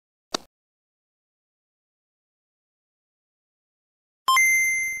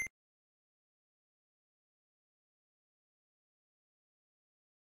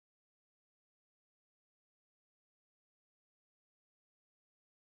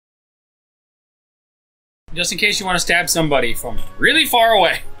Just in case you want to stab somebody from really far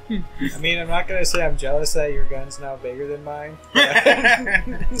away. I mean, I'm not gonna say I'm jealous that your gun's now bigger than mine.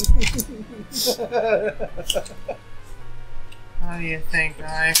 How do you think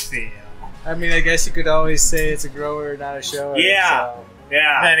I feel? I mean, I guess you could always say it's a grower, not a shower. Yeah. So.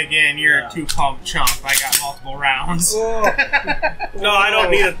 Yeah. Then again, you're a 2-pump chump. I got multiple rounds. Whoa. No, I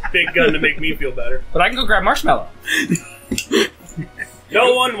don't need a big gun to make me feel better. But I can go grab Marshmallow.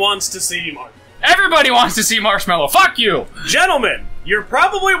 No one wants to see Mark. Everybody wants to see Marshmallow. Fuck you! Gentlemen, you're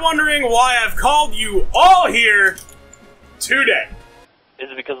probably wondering why I've called you all here today. Is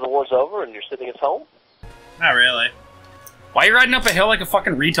it because the war's over and you're sitting at home? Not really. Why are you riding up a hill like a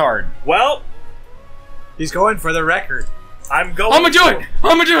fucking retard? Well, He's going for the record. I'm going. I'm gonna do it!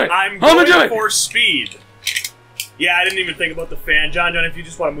 I'm gonna do it! I'm gonna do going it! for speed. Yeah, I didn't even think about the fan. John, if you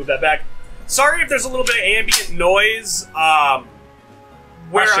just want to move that back. Sorry if there's a little bit of ambient noise.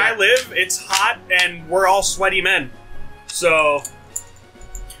 Where I live, it's hot and we're all sweaty men. So...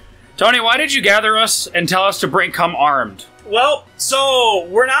 Tony, why did you gather us and tell us to come armed? Well, so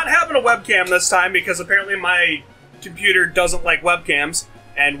we're not having a webcam this time because apparently my computer doesn't like webcams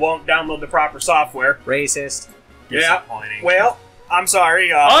and won't download the proper software. Racist. Yeah. Disappointing. Well, I'm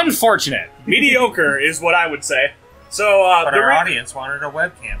sorry. Unfortunate. Mediocre is what I would say. So, But our audience wanted a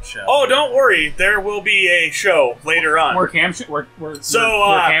webcam show. Oh, don't worry. There will be a show later on. We're cam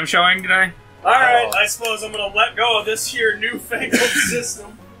showing today? Alright, I suppose I'm gonna let go of this here newfangled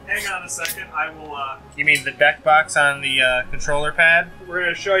system. Hang on a second. I will, You mean the deck box on the controller pad? we're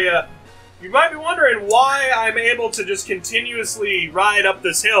gonna show you. You might be wondering why I'm able to just continuously ride up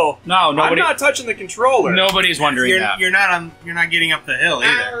this hill. No, nobody. I'm not touching the controller. Nobody's wondering that. You're not getting up the hill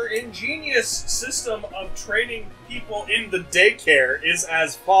either. Our ingenious system of training people in the daycare is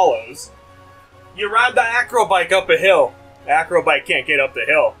as follows. You ride the acro bike up a hill. The acro bike can't get up the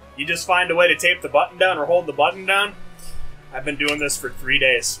hill. You just find a way to tape the button down or hold the button down. I've been doing this for 3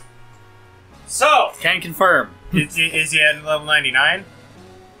 days. So, Can confirm. Is he at level 99?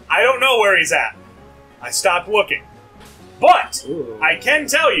 I don't know where he's at. I stopped looking. But, Ooh. I can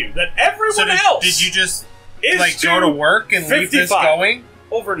tell you that everyone So else did you just is go to work and leave this 55. going?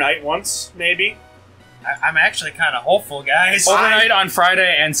 Overnight once, maybe. I'm actually kind of hopeful, guys. Overnight on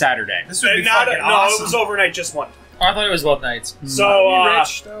Friday and Saturday. This would be Not fucking no, awesome. it was overnight just one time. Oh, I thought it was both nights. So, Are we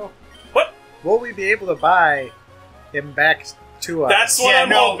rich, though? what? Will we be able to buy him back to us? That's what I'm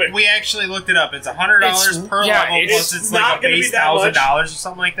hoping. We actually looked it up. It's $100 per yeah, level, it's plus it's not like a gonna be base that much. $1,000 or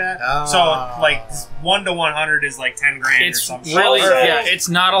something like that. Ah. So like 1 to 100 is like 10 grand or It's something. really, Also- yeah, it's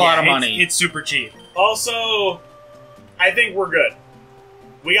not a lot of money. It's super cheap Also, I think we're good.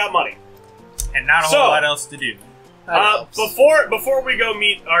 We got money. and not a So- whole lot else to do. Before we go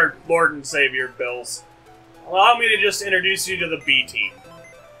meet our Lord and Savior Bills, allow me to just introduce you to the B team.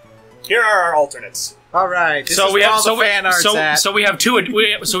 Here are our alternates. All right. This so is we where have all the fan art's at. so we have two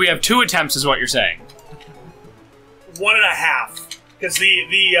attempts, is what you're saying. 1.5, because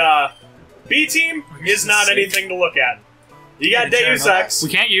the B team is not anything to look at. You got Deus Ex. We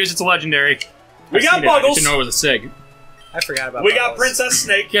can't use it's a legendary. We I've got seen it. I Buggles. didn't know it was a sig. I forgot about We got Buggles. Princess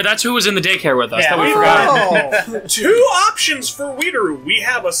Snake. Yeah, that's who was in the daycare with us. Yeah. That we forgot. Oh! 2 options for Weederoo. We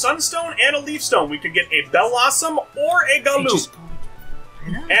have a Sunstone and a Leaf Stone. We could get a Bellossom or a Galoo.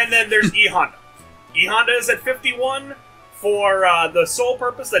 And then there's E Honda. E Honda is at 51 for the sole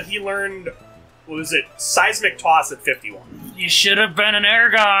purpose that he learned, what was it, Seismic Toss at 51. You should have been an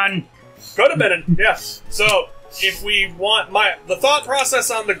Aragon. Could have been, yes. So, if we want, the thought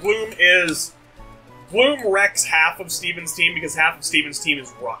process on the Gloom is, Gloom wrecks half of Steven's team because half of Steven's team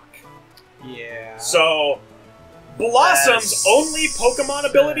is rock. Yeah. So, Blossom's That's only Pokemon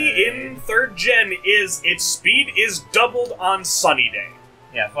ability in 3rd gen is its speed is doubled on Sunny Day.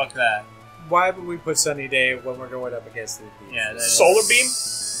 Yeah, fuck that. Why would we put Sunny Day when we're going up against the beast? Yeah, that is- Solar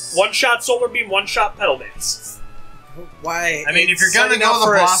Beam, one-shot Solar Beam, one-shot Petal Dance. Why? I mean, if you're It's gonna setting up go the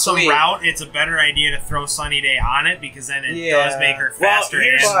for a Blossom sweep. route, it's a better idea to throw Sunny Day on it because then it does make her Well, faster.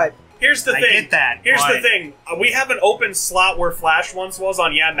 here's- and But Here's the I thing. get that, Here's the but- thing. We have an open slot where Flash once was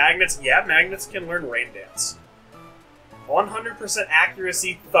on Magnets. Magnets can learn Rain Dance. 100%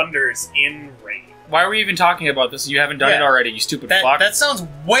 accuracy thunders in rain. Why are we even talking about this? You haven't done it Yeah. already, you stupid fuck. that sounds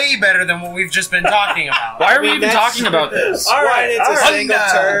way better than what we've just been talking about. Why are I we mean, even that's- talking about this? All right, it's all a right. single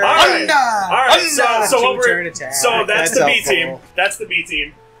Honda. turn. All right. Honda. All right, so what Two-turn we're attack. so that's the B helpful. team. That's the B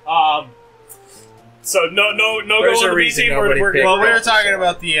team. So no There's go a on the B reason team. nobody picked Well, we were Roll, talking so-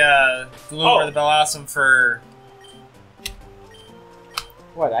 about the Gloom or the Bellossom for.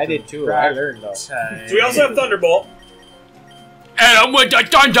 What? I did too. I learned though. So we also have Thunderbolt, And I'm with the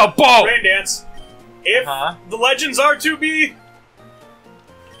Thunderbolt! Rain Dance. If Huh? the legends are to be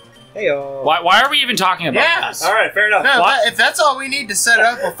Heyo. Why are we even talking about Yeah. this? All right, fair enough. No, if that's all we need to set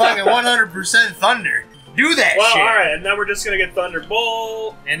up a fucking 100% Thunder, do that Well, shit. all right, and then we're just gonna get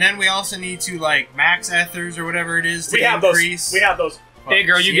Thunderbolt. And then we also need to like max ethers or whatever it is to We have increase. those. We have those. Hey,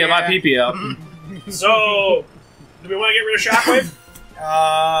 girl, you get my PP up. So, do we want to get rid of Shockwave?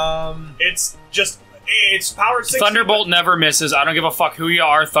 It's powered 60. Thunderbolt never misses. I don't give a fuck who you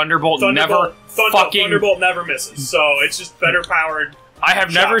are. Thunderbolt never fucking. Thunderbolt never misses. So it's just better powered. I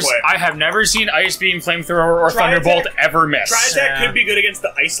have never seen Ice Beam, Flamethrower, or Tri Thunderbolt Attack- ever miss. Tri-Attack could be good against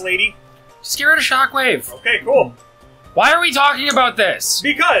the Ice Lady. Just get rid of Shockwave. Okay, cool. Why are we talking about this?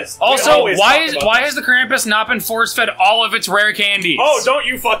 Because we Also, always why talk about has the Krampus not been force fed all of its rare candies? Oh, don't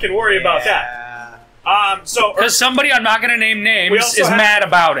you fucking worry about that. So Because somebody I'm not going to name names also is have- mad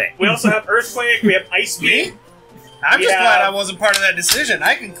about it. we also have Earthquake. We have Ice Beam. I'm just Yeah. glad I wasn't part of that decision.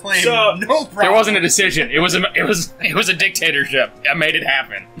 I can claim So- no problem. There wasn't a decision. It was a dictatorship. I made it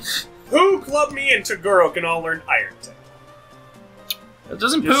happen. Who, Club Me, and Toguro can all learn Iron Tail.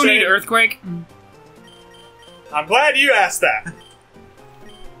 Doesn't You're Pooh need saying- Earthquake? I'm glad you asked that.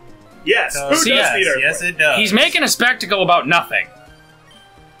 Yes, Pooh does need Earthquake. Yes, it does. He's making a spectacle about nothing.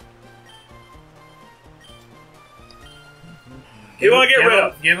 You want to get rid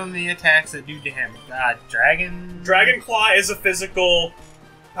of. Give him the attacks that do damage. Dragon. Dragon Claw is a physical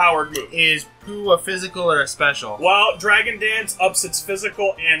powered move. Is Pooh a physical or a special? While Dragon Dance ups its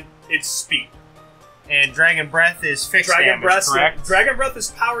physical and its speed. And Dragon Breath is fixed Dragon damage, Breath, correct? Dragon Breath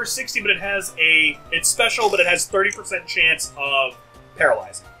is power 60, but it's special, but it has 30% chance of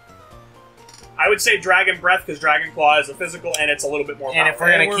paralyzing. I would say Dragon Breath because Dragon Claw is a physical and it's a little bit more And if powerful.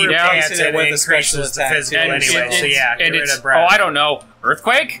 we're gonna keep Yeah, dancing, it it with a increases special the attack, physical too. anyway. So yeah, get rid of Breath. Oh, I don't know.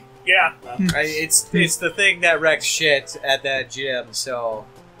 Earthquake? Yeah. It's the thing that wrecks shit at that gym, so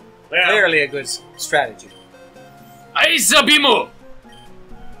Yeah. clearly a good strategy. Ice Abimu!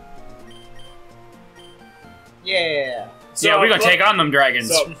 Yeah. So Yeah, we're gonna Club- take on them dragons.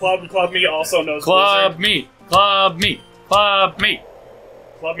 So Club Me also knows Club Blizzard. me! Club me! Club me!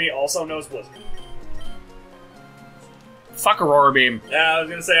 Club Me also knows Blizzard. Fuck Aurora Beam. Yeah, I was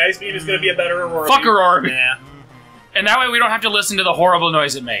gonna say Ice Beam is gonna be a better Aurora. Fuck Beam. Aurora Beam. Yeah. And that way we don't have to listen to the horrible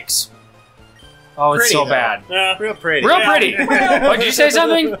noise it makes. Oh, it's Pretty, so though. bad. Yeah. Real pretty. Real Yeah. pretty. What, did you say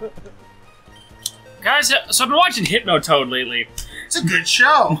something? Guys, so I've been watching Hypnotoad lately. It's a good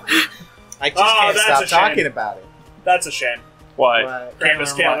show. I just can't that's stop a shame. talking about it. That's a shame. What? But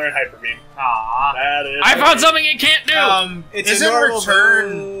Krampus can't learn Hyper Beam. Aww. That is. I found something it can't do! it's Isn't a normal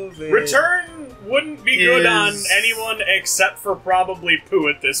Return... move. Return wouldn't be good on Is- anyone except for probably Pooh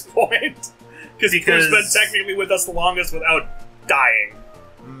at this point. Because Pooh's been technically with us the longest without dying.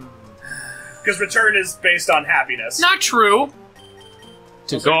 Because Return is based on happiness. Not true.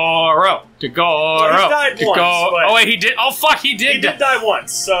 Toguro. Toguro. Well, he's died once, but- Oh, wait, he did. Oh, fuck, he did. He did die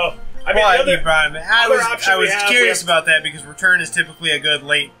once, so... I mean, But the you other, brought him in. I other was, option I was we have- curious we about that because Return is typically a good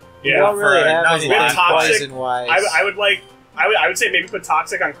late. You yeah, don't really for have Nuzlocke. anything Toxic. poison-wise. I would say maybe put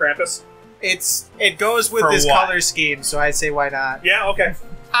Toxic on Krampus. It goes with For this what? color scheme, so I'd say why not? Yeah, okay.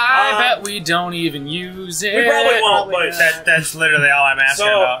 I bet we don't even use it. We probably won't, probably but... not. That's literally all I'm asking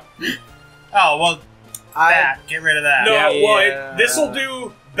So- about. Oh, well, that. Get rid of that. No, Yeah. well, this will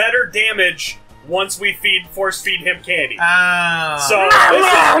do better damage once we force feed him candy. Ah. So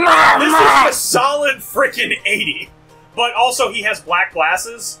this is a solid freaking 80. But also he has black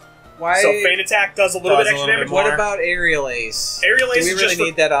glasses, Why? so feint attack does a little Does bit a extra little damage. bit What more. about Aerial Ace? Aerial Ace Do we is really just for,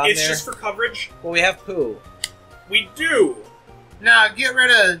 need that on it's there? just for coverage. Well, we have Pooh. We do. No, get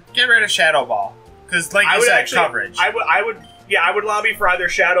rid of Shadow Ball because, like I you would said, actually coverage. I would lobby for either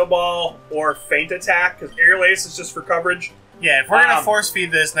Shadow Ball or Feint Attack because Aerial Ace is just for coverage. yeah, if we're gonna Um, force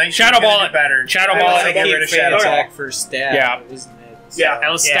feed this, Night Shadow Shadow Ball Ball it better. Shadow I Ball wanna it. get rid of Feint Shadow Ball. Attack for stab, Yeah. isn't it? Yeah.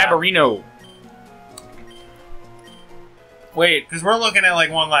 El Stabarino. Wait, Because we're looking at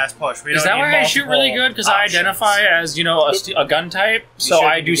like one last push. We is don't that need why I shoot really multiple good? Because I options. identify as, a gun type, so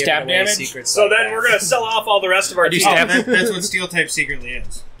shouldn't I be do giving stab away damage. secrets So like then that. we're gonna sell off all the rest of our I do team. stab- That's what Steel Type secretly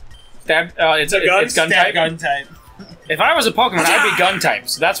is. Stab, it's The gun? it's gun Stab type. gun type. If I was a Pokemon, I'd be gun type.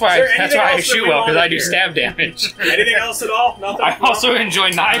 So that's why Is there that's anything why I else that shoot we well, because wanted I do here? stab damage. Anything else at all? Nothing. I also enjoy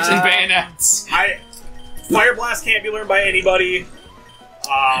knives and bayonets. Fire Blast can't be learned by anybody.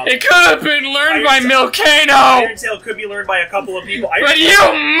 It could have been learned by Iron Milkano, Tail could be learned by a couple of people. but you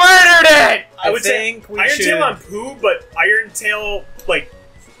murdered it. I would say think we Iron should. Tail on Pooh, but Iron Tail,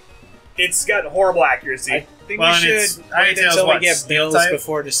 it's got horrible accuracy. I think Well, we and should it's- wait Iron Tail's until we what, get Steel Bills type?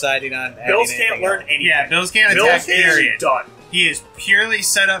 before deciding on adding Bills can't anything learn else. anything. Yeah, Bills can't Bills attack. is Period. done. He is purely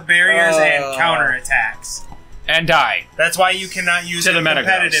set up barriers and counter attacks. And die. That's why you cannot use To it the Metagross.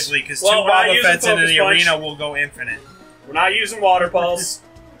 competitively, because Well, two we're not Wobbuffets using into the Focus Punch. arena will go infinite. We're not using Water Pulse.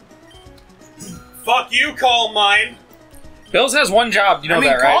 Fuck you, Calm Mind. Bills has one job. You know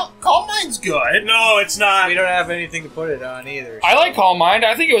that, right? Calm Mind's good. No, it's not. We don't have anything to put it on either. I like Calm Mind.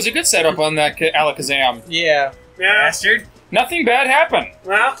 I think it was a good setup on that Alakazam. Yeah. Yeah. Bastard. Nothing bad happened.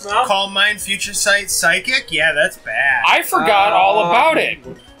 Well. Calm Mind, Future Sight, Psychic? Yeah, that's bad. I forgot all about it.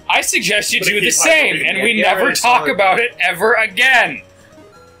 I suggest you do the same, and we never talk about it ever again.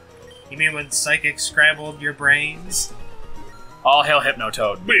 You mean when Psychic scrambled your brains? All hail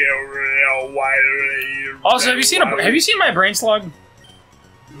Hypnotoad. Also, have you seen my brain slug?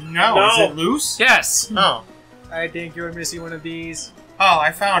 No. Is it loose? Yes. Oh. I think you're missing one of these. Oh,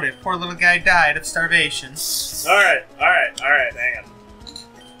 I found it. Poor little guy died of starvation. Alright, hang on.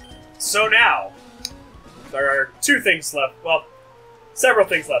 So now, there are two things left. Well, several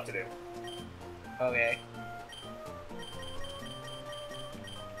things left to do. Okay.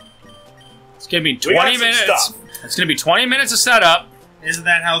 It's gonna be 20 minutes. It's gonna be 20 minutes of setup Isn't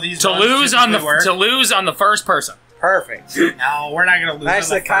that how these to runs lose on work? to lose on the first person. Perfect. No, we're not gonna lose.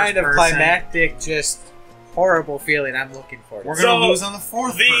 That's on the the kind of first person. climactic, just horrible feeling I'm looking for. We're gonna So, lose on the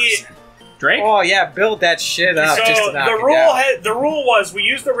fourth person. Drake. Oh yeah, build that shit up So just to knock the it rule down. the rule was we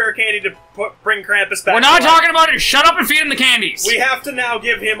used the rare candy to bring Krampus back. We're not to life. talking about it. Shut up and feed him the candies. We have to now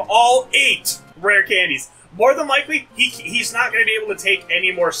give him all 8 rare candies. More than likely, he's not going to be able to take any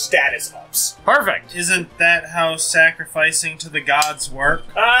more status ups. Perfect. Isn't that how sacrificing to the gods work?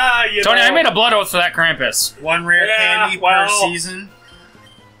 You Tony, know. I made a blood oath for that Krampus. One rare Yeah, candy well, per season?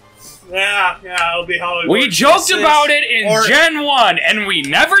 Yeah, it'll be how it We works. joked This is- about it in or- Gen 1, and we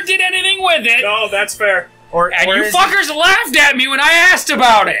never did anything with it. No, that's fair. And you is fuckers laughed at me when I asked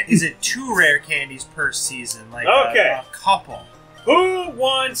about it. Is it 2 rare candies per season? Like Okay. a couple. Who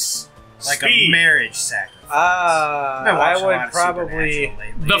wants Like speed? a marriage sacrifice. I I've been watching a lot would of probably Supernatural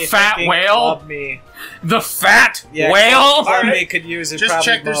lately. The be fat thinking whale? Club Me. The fat Yeah, whale? Club Me Alright. could use it Just probably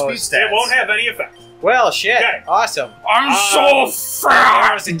check their speed most. stats. It won't have any effect. Well, shit. Okay. Awesome. I'm so Narrows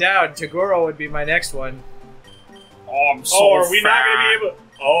fat. it down. Tagoro would be my next one. Oh, I'm so Oh, are we fat. not going to be able?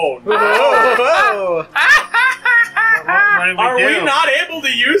 Oh, no. Whoa. What did we Are do? we not able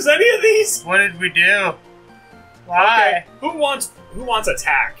to use any of these? What did we do? Why? Okay. Who wants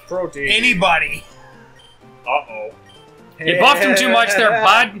attack? Protein. Anybody. Uh-oh. You buffed him too much there,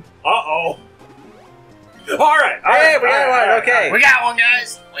 bud. Uh-oh. All right. Hey, we got one. Okay. We got one,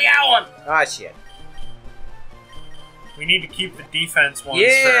 guys. We got one. Ah, shit. We need to keep the defense ones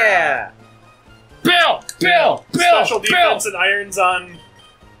Yeah. Bill! Special defense and irons on.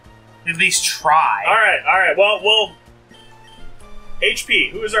 for at least try. All right. Well, we'll.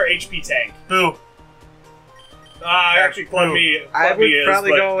 HP. Who is our HP tank? Boo. Actually, Club Me. I Club would Me is,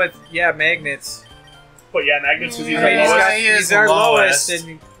 probably but, go with, magnets. But yeah, Magnus because he's I our mean, lowest. he is he's the our lowest. lowest,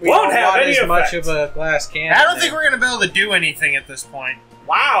 and we Won't don't have want any as much effect. of a glass cannon. I don't think we're gonna be able to do anything at this point.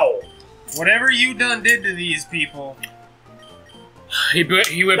 Wow. Whatever you done did to these people. He whipped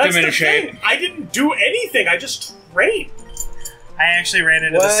That's him into the shape. thing. I didn't do anything. I just trained. I actually ran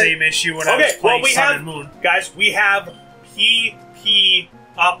into the What? same issue when I was Okay, well, playing we Sun have and Moon. guys. We have PP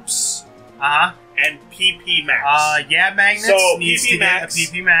ups Uh-huh. and PP max. Yeah, Magnus So, needs PP to Max. get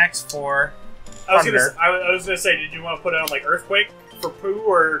a PP Max for I was Thunder. gonna say, did you want to put it on like Earthquake for Pooh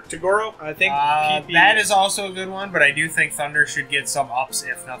or Tagoro? I think PP. that is also a good one, but I do think Thunder should get some ups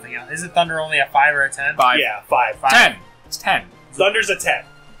if nothing else. Is it Thunder only a 5 or a 10? 5. Yeah, 5. 10. It's 10. Thunder's a 10.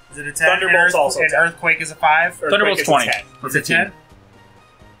 Is it a 10? Thunderbolt's also and 10. Earthquake is a 5? Earthquake Thunderbolt's is a 20. 10. Or Is it 15. 10?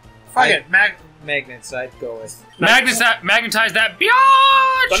 Fuck it, Magnets, I'd go with Magnetize that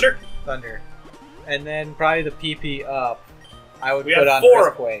biatch! Thunder. and then probably the PP up. I would We put have on 4.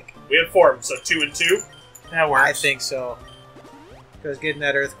 Earthquake. We have 4, so 2 and 2. That works. I think so. Because getting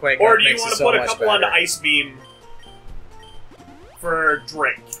that Earthquake Or up do you makes want it to so put a much couple onto better. Ice Beam for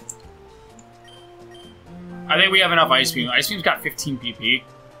Drake? I think we have enough Ice Beam. Ice Beam's got 15 PP.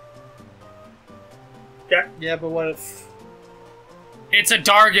 Okay. Yeah, but what if... It's a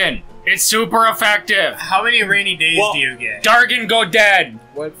Dargon. It's super effective. How many rainy days Well, do you get? Dargon go dead.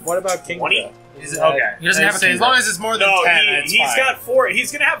 What about King? 20? Is it, okay. He doesn't have a As Kingdra. long as it's more than No, 10, that's he's fine. got 4.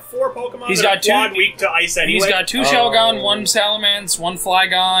 He's gonna have 4 Pokemon. He's that are got 2 quad weak to ice anyway. He's got 2 Oh. Shelgon, 1 Salamence, 1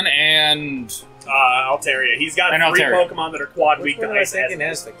 Flygon, and... Altaria. He's got And 3 Altaria. Pokemon that are quad Which weak to one am I ice. thinking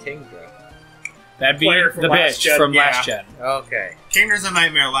as has the Kingdra? That'd be Player from the last bitch gen, from yeah. last gen. Okay. Kingdra's a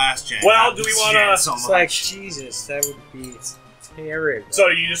nightmare last gen. Well, not do we this wanna- gen so It's much. like, Jesus, that would be terrible. So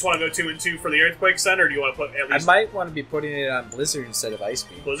you just want to go 2 and 2 for the Earthquake Center, or do you want to put at I least might want to be putting it on Blizzard instead of Ice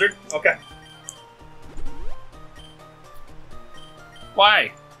Beam. Blizzard? Okay.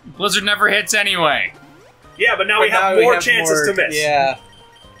 Why? Blizzard never hits anyway. Yeah, but now we But have now more have chances more- to miss. Yeah.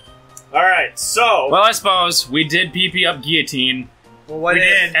 All right. So Well, I suppose we did PP up Guillotine. Well, what We if,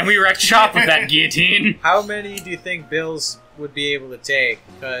 did. And we wrecked shop with that guillotine. How many do you think Bills would be able to take?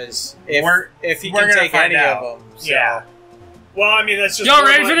 Because if he we're can gonna take find any out. of them, so. Yeah. Well, I mean, that's just Y'all more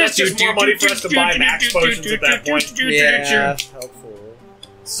ready money, for that's this? just more money for us to buy max potions at that point. Yeah, helpful.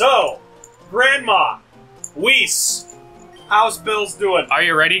 So, Grandma, Weiss, how's Bills doing? Are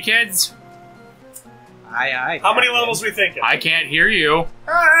you ready, kids? Aye. How many Captain. levels we thinking? I can't hear you.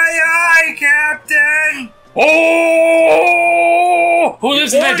 Aye, Captain! Oh! Who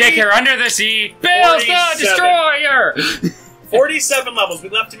lives in the 40 daycare under the sea? Bills the 47. Destroyer! 47 levels. We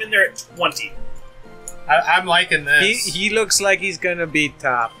left him in there at 20. I'm liking this. He looks like he's gonna be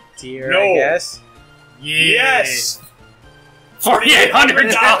top tier, No. I guess. Yes.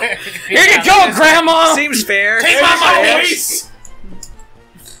 $4,800. Here you go, Grandma! Seems fair. Take Seems my money! fair. Weiss!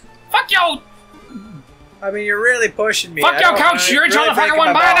 Fuck you! I mean, you're really pushing me. Fuck I your don't- couch! I'm You're really trying to fucking breaking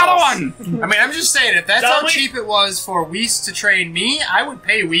one. my Buy another balls. one! I mean, I'm just saying, if that's how Dolly? cheap it was for Weiss to train me, I would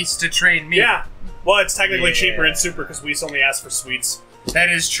pay Weiss to train me. Yeah. Well, it's technically Yeah. cheaper in Super because Weiss only asks for sweets. That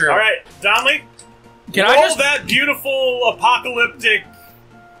is true. All right, Donley, Can roll I just... that beautiful apocalyptic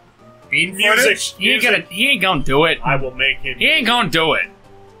Bean music. He ain't gonna do it. I will make him. He ain't gonna do it.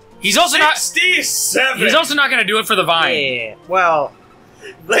 He's also not... 67. He's also not gonna do it for the vine. Yeah. Well,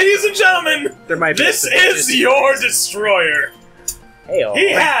 Ladies and gentlemen, there might be. this some is just- your destroyer. Hey-o.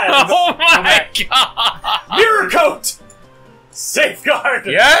 He has Oh my god! Mirror Coat, Safeguard,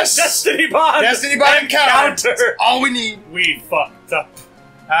 Yes! Destiny Bond, Destiny Bond and counter. All we need. We fucked up.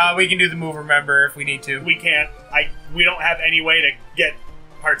 We can do the move, remember, if we need to. We can't. We don't have any way to get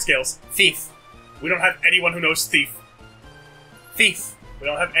heart scales. Thief. We don't have anyone who knows thief. Thief. We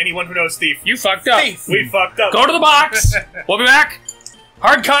don't have anyone who knows thief. You fucked up. Thief. We fucked up. Go to the box. We'll be back.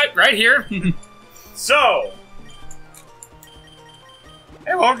 Hard cut right here. So,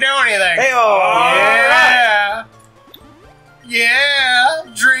 It won't do anything. Hey-o. Yeah. Yeah.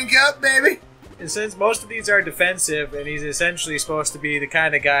 Drink up, baby. And since most of these are defensive, and he's essentially supposed to be the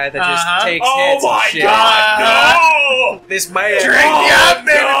kind of guy that just Uh-huh. takes oh hits and my shit, god, no! this might Drink have up,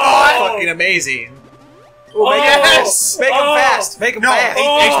 baby no! fucking amazing. Ooh, Oh, make yes! him, make him Oh. fast. Make him No. fast.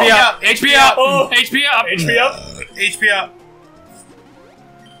 Oh. HP up. HP up. Oh. HP up. HP up. HP up.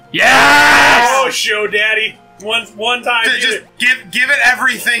 Yes. Oh, show daddy. One time. Just give it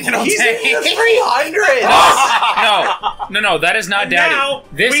everything and I'll He's take in the it. 300. No, that is not And daddy. now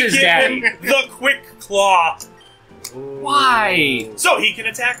This we is give daddy. him the quick claw, Why? so he can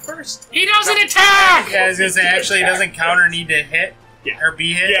attack first. He doesn't attack. Yeah, I was gonna say, actually, it doesn't counter need to hit Yeah. or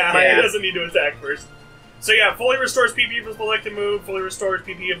be hit. Yeah, Yeah. he doesn't need to attack first. So yeah, fully restores PP for selected move. Fully restores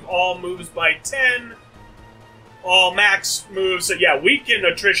PP of all moves by 10. All max moves. So yeah, we can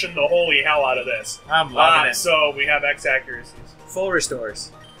attrition the holy hell out of this. I'm loving it. So we have X accuracies. Full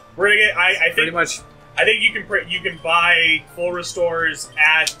restores. We're gonna get. I Pretty think. much. I think you can buy full restores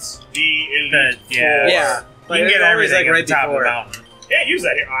at the elite. Yeah. Yeah. You can get always everything like at the top of the before. mountain. Can't use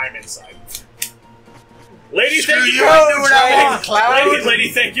that here. I'm inside. Lady, Screw thank you you, for I do what I want, Cloud. Lady,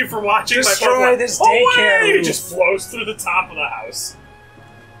 thank you for watching. Destroy my Pokemon. this Away! daycare It roof. just flows through the top of the house.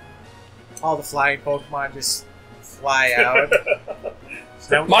 All the flying Pokemon just fly out.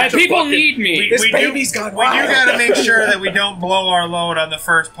 My It's a people fucking- need me. This We do- baby's gone We do wild. gotta make sure that we don't blow our load on the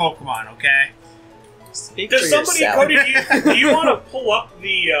first Pokemon, okay? Speak Does for somebody, yourself. Cody, do you want to pull up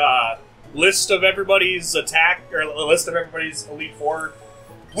the list of everybody's attack, or a list of everybody's Elite Four?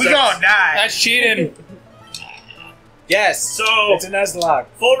 We sets? gonna die. That's cheating. Yes. So, It's a Nuzlocke.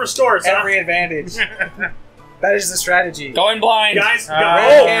 full restores, huh? Every advantage. That is the strategy. Going blind. Guys, Red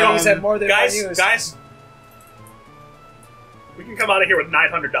Red oh, candies have more than guys, one use. guys, we can come out of here with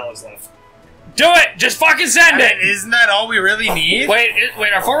 $900 left. Do it. Just fucking I send mean, it. isn't that all we really need? Wait.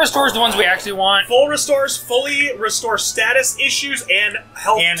 Are 4 restores the ones we actually want? Full restores fully restore status issues and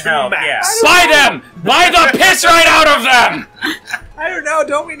health And to health, max. yeah. Buy them. Buy the piss right out of them. I don't know.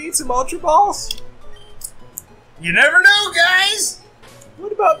 Don't we need some Ultra Balls? You never know, guys.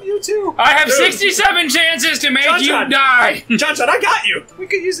 What about Mewtwo? I have Dude. 67 chances to make John, you John. die. John, I got you. We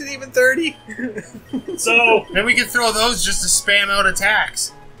could use an even 30. So, Then we could throw those just to spam out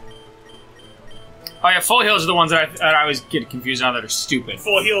attacks. Oh yeah, full heals are the ones that I always get confused on that are stupid.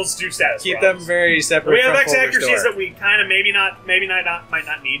 full heals do status. Keep problems. them very separate. We have from X full accuracies restore. that we kind of maybe not might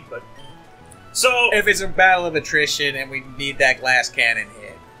not need, but so If it's a battle of attrition and we need that glass cannon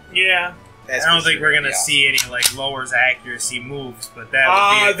hit, yeah. that's I don't for think sure we're gonna be see any like lowers accuracy moves, but that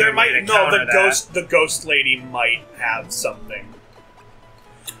would be a There good might way to no counter the that. ghost lady might have something.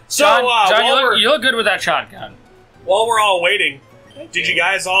 So John, while, you look good with that shotgun. while we're all waiting, did you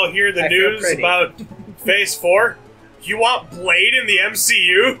guys all hear the I feel news pretty. about Phase 4? You want Blade in the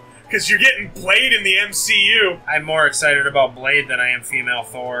MCU? Because you're getting Blade in the MCU. I'm more excited about Blade than I am female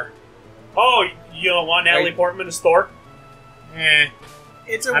Thor. Oh, you don't want Natalie Portman as Thor? Eh.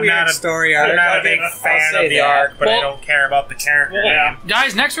 It's a I'm weird not a- story I'm arc. not a big fan of the arc, but I Well- don't care about the character. Yeah.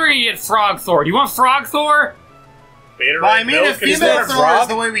 Guys, next we're gonna get Frog Thor. Do you want Frog Thor? Beta Well, I Ray mean, Bill, if can you female start Thor Frog? is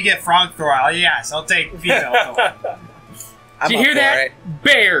the way we get Frog Thor, yes, I'll take female Thor. Do you hear that?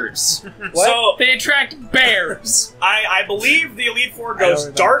 Bears. So, They attract bears. I believe the Elite Four I don't goes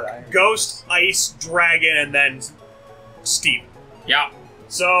remember Dark, that. Ghost, Ice, Dragon, and then Steve. Yeah.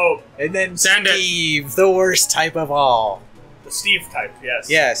 So, And then Send it. Steve, the worst type of all. the Steve type, yes.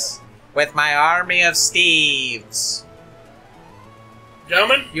 Yes. With my army of Steves.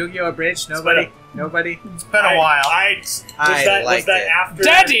 Gentlemen? Yu-Gi-Oh! Abridged? Nobody? Nobody? It's been a while. was liked that it. after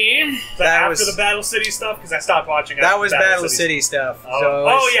Daddy. was that That after was- the Battle City stuff? Because I stopped watching it. That after was Battle City stuff. Oh, So it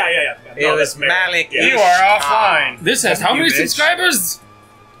was- yeah. It No, was that's Mary. Malik. Yeah. You are offline. This has how You many bitch. subscribers?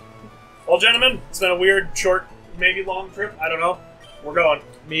 Well, gentlemen, it's been a weird, short, maybe long trip. I don't know. We're going.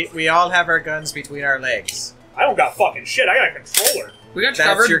 We all have our guns between our legs. I don't got fucking shit. I got a controller. We got you That's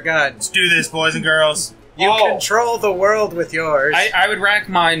covered. your guns. Let's do this, boys and girls. You Oh. control the world with yours. I would rack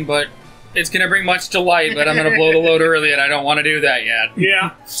mine, but it's gonna bring much delight. But I'm gonna blow the load early, and I don't want to do that yet.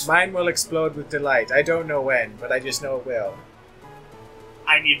 Yeah. Mine will explode with delight. I don't know when, but I just know it will.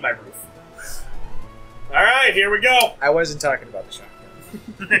 I need my roof. All right, here we go. I wasn't talking about the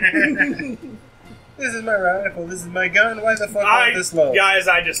shotgun. This is my rifle. This is my gun. Why the fuck I, is this low? guys,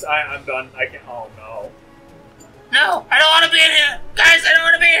 I'm done. I can't. Oh no. No, I don't want to be in here, guys. I don't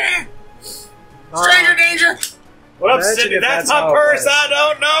want to be in here. Stranger danger. What up, Imagine Sydney? if That's that's how my it purse. was. I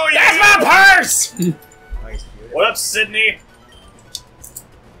don't know you. That's my purse. Nice, beautiful. What up, Sydney?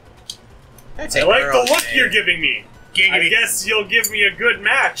 That's I a like girl the look name. you're giving me. I Giggity. guess you'll give me a good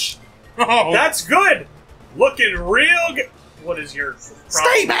match. Oh. That's good. Looking real good. What is your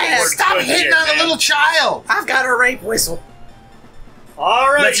Stay back! word Stop good hitting here, on a man? little child. I've got a rape whistle.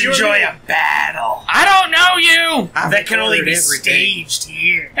 All right, Let's you enjoy and a battle I don't know you. that can only be everything. staged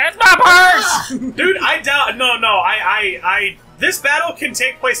here. That's my purse. me. Dude, I doubt. No. I. This battle can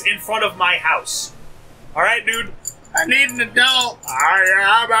take place in front of my house. All right, dude. I need an adult. I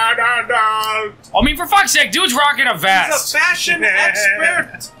am an adult. I mean, for fuck's sake, dude's rocking a He's vest. a fashion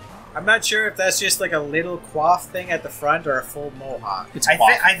expert. I'm not sure if that's just like a little coif thing at the front or a full mohawk. It's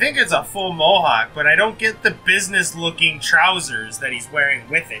I think it's a full mohawk, but I don't get the business-looking trousers that he's wearing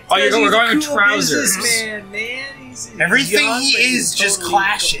with it. Oh, we're going with Cool trousers. businessman, man. He's Everything young, he but he's is just totally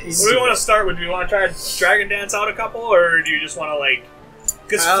clashes. What do you want to start with? Do you want to try to dragon dance out a couple, or do you just want to like?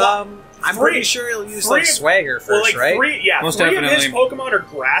 Because I'm pretty sure he'll use like swagger first, well, like right? Most three of his definitely. Pokemon are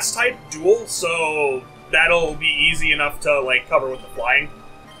grass type dual, so that'll be easy enough to like cover with the flying.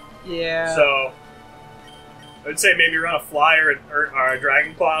 Yeah. So I would say maybe run a fly or a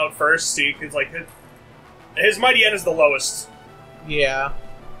dragon claw out first, see, because like his mighty end is the lowest. Yeah.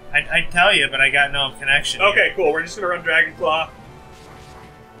 I'd tell you, but I got no connection. Okay, cool. We're just gonna run dragon claw.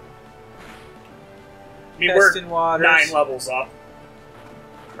 I mean, we're Testing waters. 9 levels up.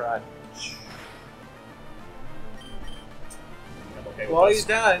 Crud. I'm okay with Well, this. he's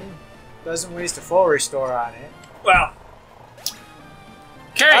done. Doesn't waste a full restore on it. Well,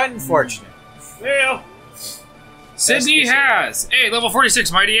 Okay. Unfortunate. yeah. Sydney has a level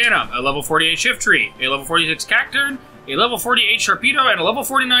 46 Mighty Anna, a level 48 Shift Tree, a level 46 Cacturn, a level 48 Sharpedo, and a level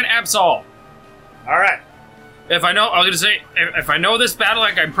 49 Absol. All right. If I know, I was gonna say, if I know this battle,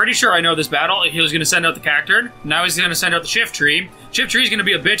 like I'm pretty sure I know this battle, he was gonna send out the Cacturn. Now he's gonna send out the Shift Tree. Shift Tree is gonna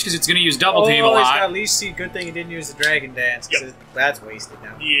be a bitch because it's gonna use Double Team a he's lot. got least seed. Good thing he didn't use the dragon dance. 'Cause Yep. That's wasted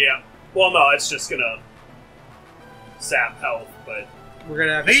now. Yeah. Well, no, it's just gonna sap health, but We're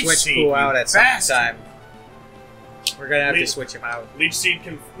gonna have to Leech switch seed, Pooh out you at some bastard. time. We're gonna have to Leech- switch him out. Leech Seed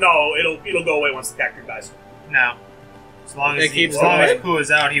can no, it'll go away once the Cacturn dies. No. As long They as keep as long going. as Pooh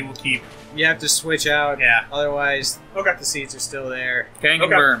is out, he will keep. You have to switch out. Yeah. Otherwise, Okay. the seeds are still there. Can Okay.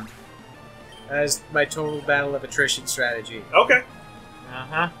 confirm. That is my total battle of attrition strategy. Okay. Uh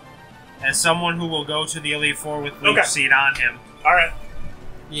huh. As someone who will go to the Elite Four with Leech Okay. Seed on him. All right.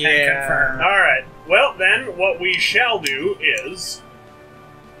 confirm. All right. Well, then what we shall do is.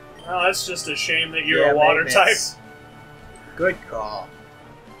 Oh, that's just a shame that you're a water type. Magnus. Good call.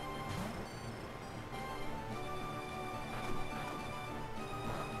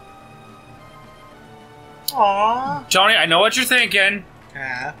 Aww. Tony, I know what you're thinking.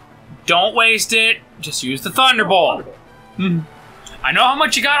 Ah. Don't waste it. Just use the Thunderbolt. I know how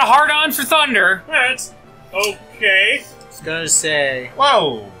much you got a hard on for Thunder. That's okay. I was gonna say.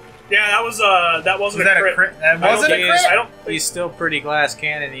 Whoa. Yeah, that wasn't Was that a a crit. crit? That I don't wasn't a think- crit? I don't think He's still pretty glass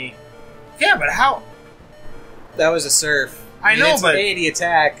cannon-y. Yeah, but how? That was a surf. I know, it's but 80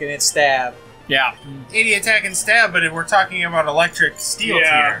 attack and it's stab. Yeah. 80 attack and stab, but if we're talking about electric steel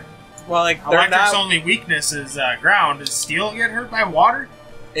Yeah. tier. Well, like they're Electric's not. only weakness is ground. Does steel get hurt by water?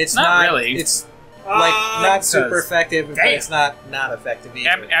 It's Not not really. It's like not super does. effective, but Damn. it's not effective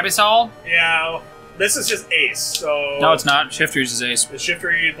either. Abyssal? Yeah, this is just ace. So No, it's not. Shifters is ace. Is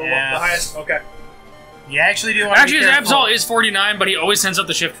Shifter the Yeah. highest? Okay. You actually do want to Actually, be his careful. Abyssal is 49, but he always sends out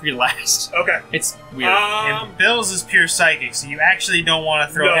the shift tree last. Okay. It's weird. And Bill's is pure psychic, so you actually don't want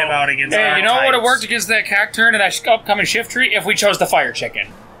to throw No. him out against Hey, our you know what would have types. worked against that cacturn and that upcoming shift tree if we chose the fire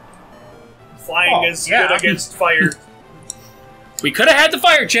chicken? Flying Oh, is yeah. good against fire. We could have had the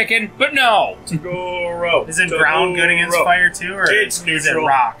fire chicken, but no. Goro. Is it ground good against Goro. fire too, or It's is it neutral.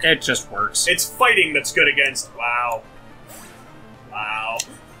 rock? It just works. It's fighting that's good against. Wow. Wow.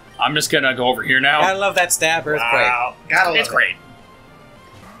 I'm just gonna go over here now. I love that stab earthquake. Wow. Gotta love It's it. great.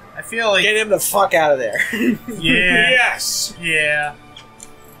 I feel like Get him the fuck out of there. yeah, Yes. yeah.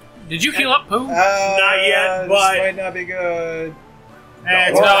 Did you heal up, Pooh? Not yet, but- this might not be good.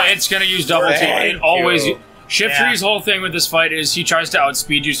 It's No, not- it's gonna use double Thank team. It always. you. Shift Yeah. Tree's whole thing with this fight is he tries to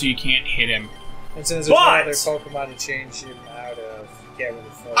outspeed you so you can't hit him. And since there's But- no other Pokemon to change him out of, you can't really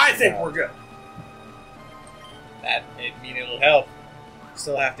focus I think out. we're good. That it'll help.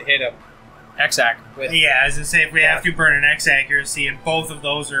 Still have to hit him Exact. with. Yeah, as I say, if we have to burn an X accuracy, and both of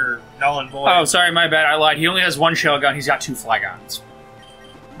those are null and void. Oh, sorry, my bad. I lied. He only has one shell gun. He's got 2 Flygons.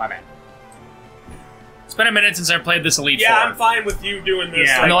 My bad. It's been a minute since I played this Elite Yeah, Four. I'm fine with you doing this.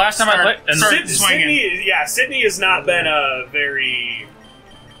 Yeah. And the Like, last time I played, and start- Sydney, swinging. Sydney has not been a very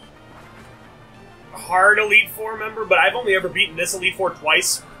hard Elite Four member, but I've only ever beaten this Elite Four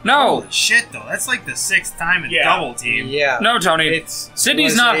twice. no, Holy shit, though. That's like the 6th time in Yeah. double team. Yeah. no, Tony. It's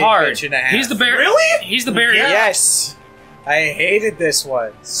Sydney's was not a hard. bitch and a half. He's the bear. Really? He's the bear. Yes. I hated this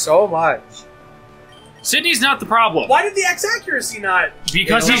one so much. Sydney's not the problem Why did the X accuracy not?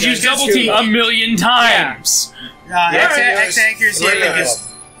 because You he's know, used that's double team too a much. million times. X accuracy, I Three think, of is.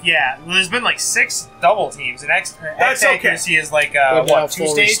 Yeah, well, there's been like 6 double teams, and X That's okay. accuracy is like, But now what, 2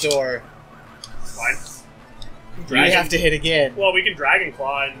 full stage? restore. Fine. You have to hit again. Well, we can Dragon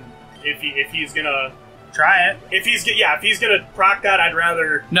Claw, and if he's gonna Try it. if he's gonna proc that, I'd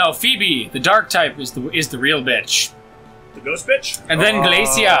rather No, Phoebe, the dark type, is the real bitch, the Ghost Bitch. and then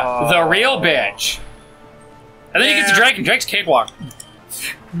Glacia, the real bitch, and then you get to Yeah. Drake, and Drake's cakewalk.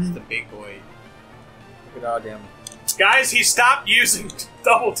 It's the big boy. Look at all them. Guys, he stopped using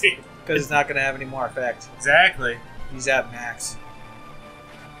double team. Because it's not going to have any more effect. Exactly. He's at max.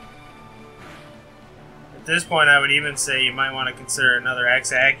 At this point, I would even say you might want to consider another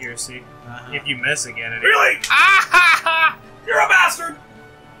X accuracy Uh-huh. if you miss again. Anyway. Really? Ah ha ha! You're a bastard.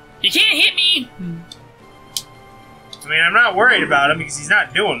 You can't hit me. I mean, I'm not worried about him because he's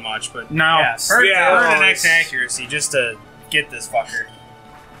not doing much, but No. yeah, burn an no, X it's- accuracy just to get this fucker.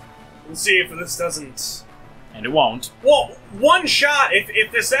 Let's see if this doesn't. And it won't. Well, one shot.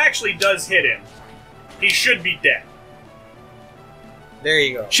 If this actually does hit him, he should be dead. There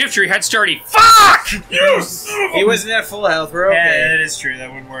you go. Shift tree, head sturdy. Fuck! Yes. He wasn't at full health. We're Yeah, okay. that is true.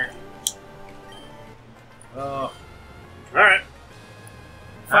 That would work. Oh. All right.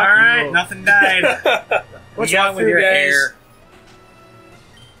 Fuck All right, you. nothing died. What's We got wrong with through, your guys. hair?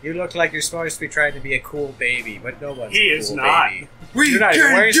 You look like you're supposed to be trying to be a cool baby, but no one's He a is cool not. baby. We You're not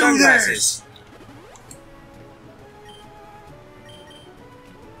even wearing sunglasses.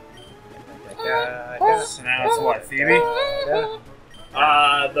 So now it's what, Phoebe?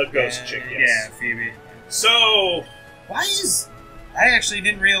 The ghost chick. Yes. Yeah, Phoebe. So Why is... I actually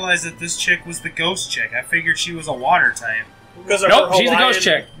didn't realize that this chick was the ghost chick. I figured she was a water type. because of Nope, her she's the Hawaiian- ghost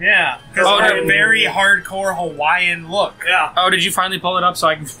chick. Yeah, because Oh, of her no. very hardcore Hawaiian look. Yeah. Oh, did you finally pull it up so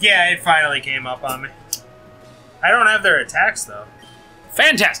I can... Yeah, it finally came up on me. I don't have their attacks, though.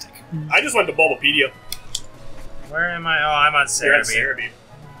 Fantastic. I just went to Bulbapedia. Where am I? Oh, I'm on You're at Cerebi. Cerebi.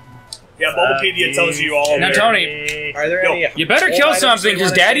 Yeah, Bulbapedia tells you all. Now, their- Tony. Are there Yo, any? You better old kill items something, we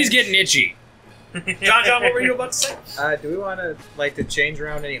because wanna Daddy's change? getting itchy. John, what were you about to say? Do we want to to change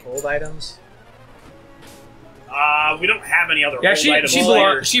around any hold items? We don't have any other. Yeah, old she items she, here.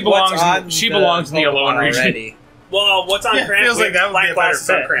 belong, she belongs What's on in, she belongs in the Pokemon Alolan region. already? Well, what's on Yeah, Krampus? feels like that would be a Black Glass is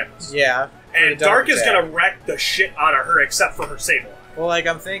on better Krampus. Yeah. And the Dark dark is attack. gonna wreck the shit out of her, except for her Sableye. Well, like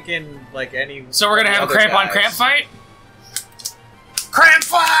I'm thinking, like any. So we're gonna have a other cramp on guys. cramp fight? Cramp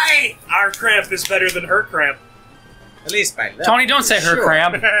fight! Our Cramp is better than her Cramp. At least by level. Tony, don't say her Sure.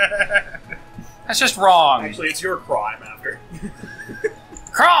 cramp. That's just wrong. Actually, it's your Craw I'm after.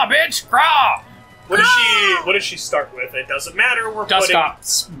 Craw, bitch, craw! What does she start with? It doesn't matter. We're putting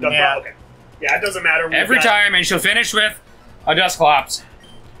Dusclops. Dusclops. Yeah. Okay. Yeah, it doesn't matter. We've Every got- time, and she'll finish with a Dusclops.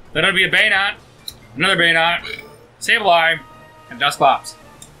 Then it'll be a Bayonet, another Bayonet, Sableye, And Dusclops.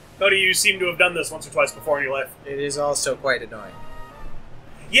 Cody, you seem to have done this once or twice before in your life. It is also quite annoying.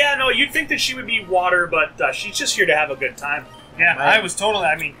 Yeah, no, you'd think that she would be water, but she's just here to have a good time. Yeah, I was totally.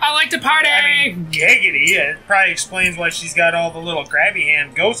 I mean, I like to party! giggity. It probably explains why she's got all the little grabby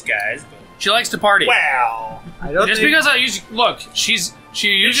hand ghost guys. But She likes to party. Wow. I don't Just think... because I usually... Look, she Did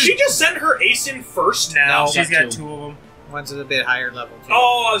usually... she just send her ace in first? now No, she's got got two. 2 of them. One's a bit higher level, too.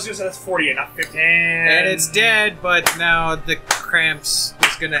 Oh, I was going to say that's 48, not 50. And it's dead, but now the cramps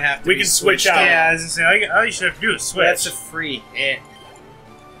is going to have to We be can switch switched out. Yeah, I was gonna say, all you should have to do is switch. That's a free.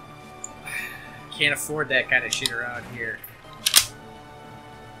 Can't afford that kind of shit around here.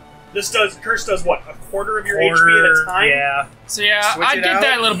 Curse does what? A quarter of your HP at a time? Yeah. So yeah, Switch I'd it get out.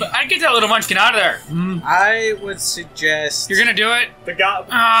 that little bit. I'd get that little munchkin out of there. I would suggest... You're gonna do it? The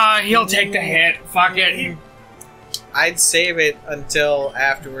guy. He'll take the hit. Fuck it. I'd save it until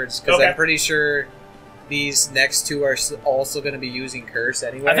afterwards, because Okay. I'm pretty sure these next two are also going to be using Curse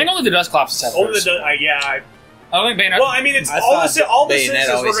anyway. I think only the Dusclops have Only first. I I think Bayonet. Well, I mean, it's I all thought this. All this Bayonet is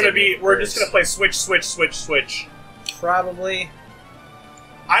we're always gonna hit be. me We're just first. gonna play switch. Probably.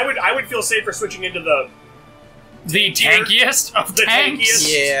 I would feel safer switching into the tankiest of The tanks.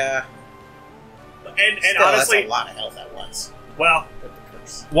 tankiest. Yeah. and Still, honestly, that's a lot of health at once. well, With the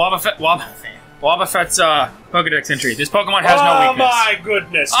Curse. Wobbuffet's Pokedex entry. This Pokemon has no oh weakness. my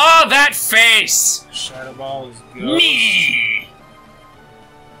goodness! Oh, that face! Shadow Ball is good. Me!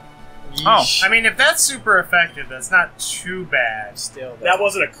 Yeesh. I mean, if that's super effective, that's not too bad. Still, though. That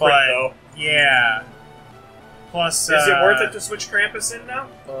wasn't a crit But- though. Yeah. Plus, Is it worth it to switch Krampus in now,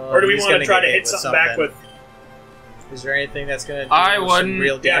 or do we He's want to gonna try get to hit with something back with? Is there anything that's going to do I some wouldn't.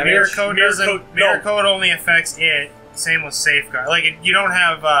 real Yeah, damage? Mirror Code Mirror doesn't. Code- Mirror no. Code only affects it. Same with Safeguard. Like, you don't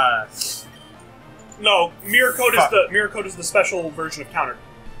have. No, Mirror Code Fuck. is the special version of counter.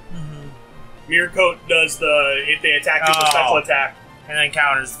 Mirror Code does if they attack you with a Oh. special attack, And then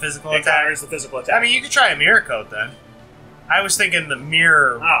counters the physical it attack. counters the physical attack. I mean, you could try a Mirror Code then. I was thinking the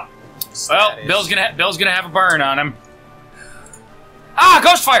Mirror. ah, Well, Status. Bill's gonna have a burn on him. Ah,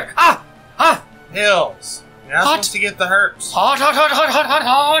 Ghostfire! Ah! Hills. You're not Hot. supposed to get the hurts. Hot!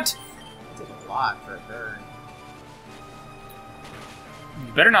 Did a lot for a burn.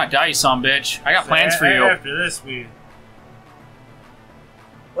 You better not die, you son bitch. I got plans for you. After this,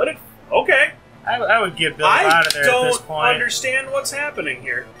 let it. Okay, I would get Bill I out of there at this don't point. understand what's happening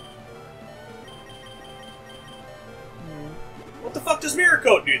here. What the fuck does Mirror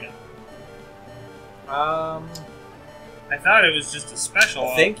Code do then? I thought it was just a special.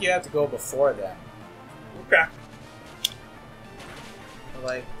 I think you have to go before that. Okay.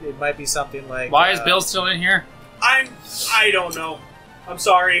 Like, it might be something like... Why is Bill still in here? I don't know. I'm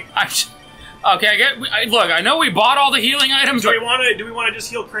sorry. Okay, look, I know we bought all the healing items, Do but we want to just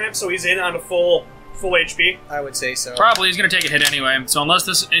heal Cramp so he's in on a full HP? I would say so. probably he's gonna take a hit anyway. So unless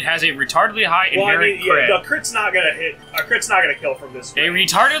it has a retardedly high inherent crit. the crit's not gonna hit. A crit's not gonna kill from this. A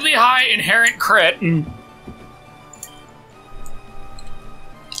retardedly high inherent crit.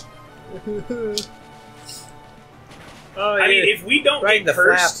 Oh, I mean, if we don't Right in get the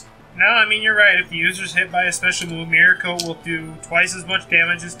cursed, No, I mean, you're right. If the user's hit by a special move, Mirror Code will do twice as much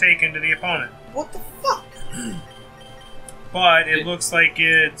damage as taken to the opponent. what the fuck? But it looks like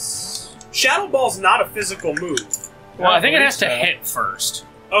it's... Shadow Ball's not a physical move. Well, I think it has to so. hit first.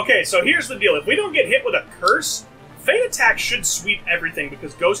 Okay, so here's the deal: if we don't get hit with a curse, Fate Attack should sweep everything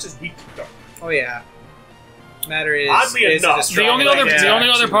because Ghost is weak to dark. Oh, yeah. Matter is... Oddly is it enough, a The strong only leg other attack the only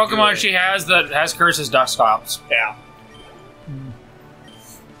other to Pokemon do it? she has that has curse is Dusclops. Yeah.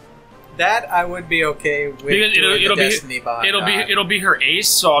 That I would be okay with Because doing it'll the be- Destiny Bond. It'll be her ace.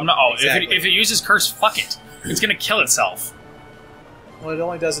 So I'm not. Oh, Exactly. if it uses curse, fuck it. It's gonna kill itself. Well, it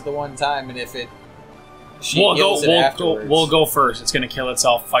only does it the one time, and if it... She We'll heals it afterwards. we'll go first. It's gonna kill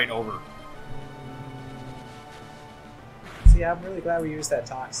itself. Fight over. See, I'm really glad we used that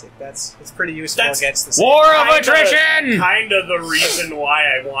Toxic. It's pretty useful That's- against the... War of Kinda- attrition. Kinda the reason why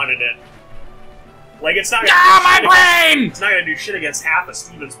I wanted it. Like, it's not. Ah, my brain! It's not gonna do shit against half of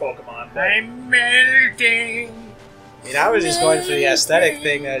Steven's Pokemon. But I'm melting. I mean, I was just going for the aesthetic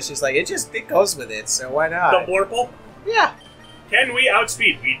thing. It's just like, it goes with it, so why not? the Blurple. Yeah. Can we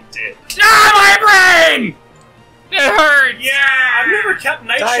outspeed? We did. Ah, my brain! It hurts. Yeah, I've never kept Time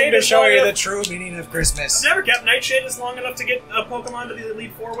Nightshade to as show long you the enough. true meaning of Christmas. I've never kept Nightshade as long enough to get a Pokemon to be the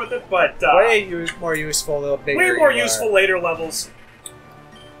Elite Four with it, but More useful, a little bigger. way more you are. useful later levels.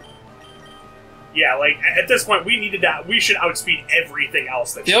 Yeah, like at this point, we needed that. We should outspead everything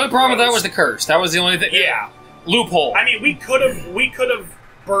else. That The only problem with that was the curse. That was the only thing. yeah. Loophole. I mean, we could have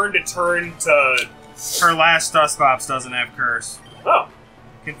burned a turn to. Her last Dusclops doesn't have curse. Oh,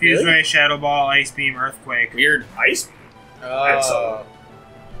 Confused Really? Ray, Shadow Ball, Ice Beam, Earthquake. Weird. ice. Oh,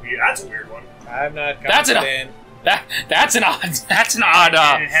 Yeah, that's a weird one. I'm not That's an- confident. That's an odd. That's an odd.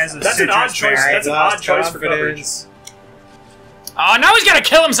 It has a That's an odd citrus choice. berry. That's an Lost odd choice for coverage. confidence. Oh, now he's gonna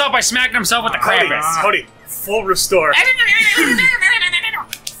kill himself by smacking himself with the Krampus. Cody, full restore.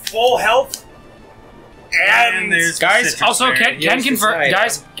 Full health. And there's Guys, citrus also berry. can Yes, confirm. it's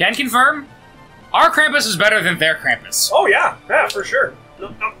Guys, can confirm. Our Krampus is better than their Krampus. Oh yeah, yeah, for sure. No,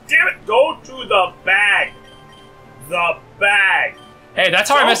 damn it! Go to the bag. The bag. Hey, that's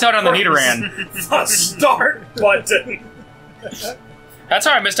how I missed out on the Nidoran. The start button. That's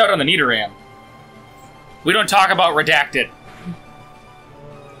how I missed out on the Nidoran. We don't talk about redacted.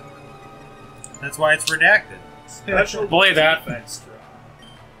 That's why it's redacted. Special Believe that. defense drop.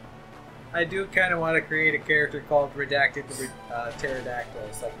 I do kind of want to create a character called Redacted the Pterodactyl.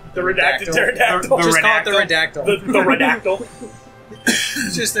 It's like The redacted pterodactyl. The Just call it the Redactyl. The redactyl.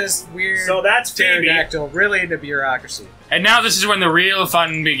 It's just this weird So that's Phoebe. pterodactyl, really into bureaucracy. And now this is when the real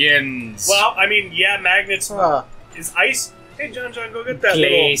fun begins. Well, I mean, yeah, magnets is ice. Hey, John, go get that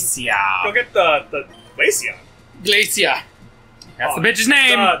little. Go Glacia. get the Glacia. Glacia. That's the bitch's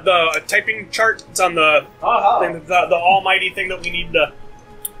name. The typing chart. It's on the thing, the almighty thing that we need to.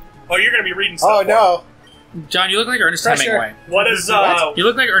 Oh, you're gonna be reading stuff. Oh no! John, you look like Ernest Pressure. Hemingway. What is You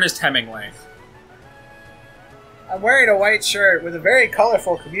look like Ernest Hemingway. I'm wearing a white shirt with a very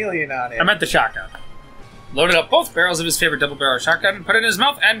colorful chameleon on it. I meant the shotgun. Loaded up both barrels of his favorite double-barrel shotgun, put it in his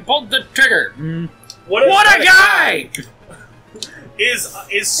mouth, and pulled the trigger. what What a guy! Is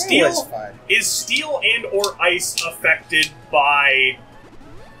It was steel fun. is steel and or ice affected by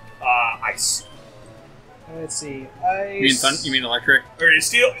ice? Let's see. Ice. You mean electric? Or is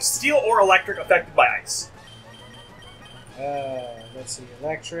steel or electric affected by ice? Let's see.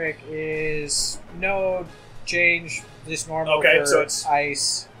 Electric is no change. Just normal Okay, for so it's-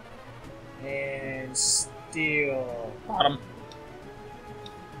 ice and steel. Bottom.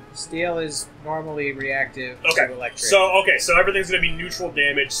 Steel is normally reactive Okay. to electric. So everything's gonna be neutral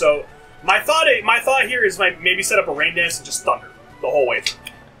damage. So my thought here is maybe set up a rain dance and just thunder the whole way through.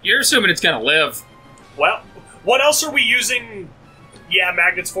 You're assuming it's gonna live. Well, what else are we using? Yeah,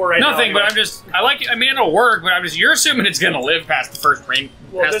 magnets for right now. Nothing, but anyway. I mean, it'll work, but you're assuming it's gonna live past the first rain.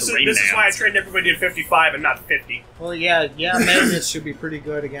 Well, past this the is rain this is why I dance. trained everybody to 55 and not 50. well, yeah, magnets should be pretty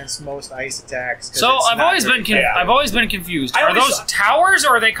good against most ice attacks. 'cause So it's I've not always been very- Yeah. I've always been confused. I Are always- those towers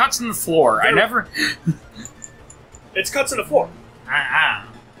or are they cuts in the floor? I They're- never. It's cuts in the floor. Ah,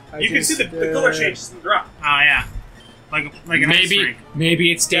 You can see the color changes in the drop. oh yeah, like an ice rink.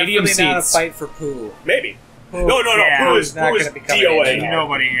 Maybe it's stadium Definitely not a seats. fight for poo. Maybe. Poo. No. Yeah, Who who's is not gonna be coming DOA? in.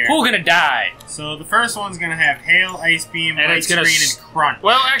 Nobody here. Who's gonna die? So the first one's gonna have hail, ice beam, And ice it's gonna screen, s- and crunch.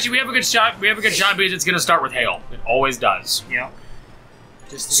 Well, actually, we have a good shot. We have a good shot because it's gonna start with hail. It always does. Yep.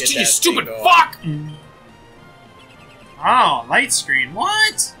 Just to get You that stupid thing going. fuck! Oh, light screen.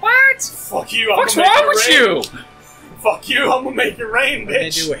 What? What? Fuck you. What's I'm gonna wrong make with it rain. you? Fuck you. I'm gonna make it rain, When they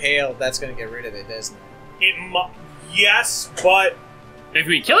bitch. do hail, that's gonna get rid of it, doesn't it? Yes, but If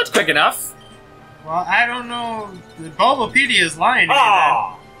we kill it quick enough. Well, I don't know. The Bulbapedia is lying to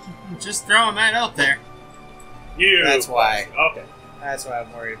ah, me. Just throwing that out there. you. That's why. Okay. That's why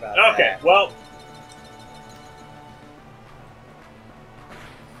I'm worried about Okay. that. Well,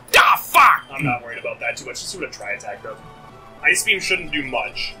 Ah, fuck! I'm not worried about that too much. Just see what a tri attack does. Ice beam shouldn't do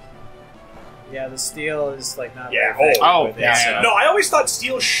much. Yeah, the steel is like not Yeah, very effective oh, with it, yeah, so- yeah. No, I always thought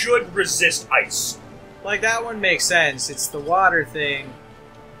steel should resist ice. Like that one makes sense. It's the water thing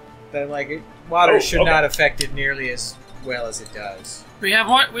that water Oh, should okay. not affect it nearly as well as it does. We have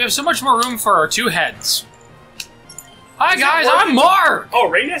so much more room for our two heads. Hi Is it guys, worth I'm it? Mark, Oh,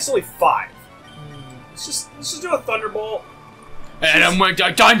 rain dance only 5. Let's just do a thunderbolt. and I'm with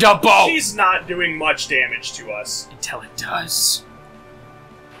the Thunderbolt. She's not doing much damage to us. Until it does.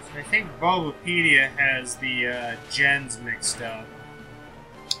 I think Bulbapedia has the gens mixed up.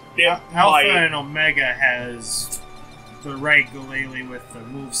 It Alpha might. and Omega has the right Galele with the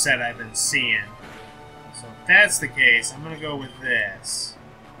moveset I've been seeing. So if that's the case, I'm gonna go with this.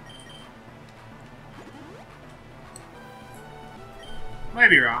 Might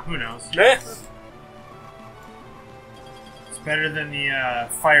be wrong, who knows? Meh. It's better than the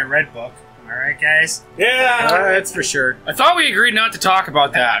Fire Red book. Alright, guys? Yeah. That's for sure. I thought we agreed not to talk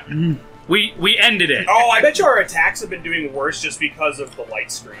about that. We ended it. Oh, I bet you our attacks have been doing worse just because of the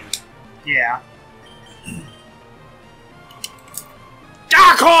light screen. Yeah.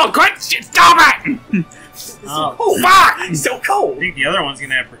 Ah, cold! Quit! Stop it! Oh, Oh, Fuck! It's so I cold. think the other one's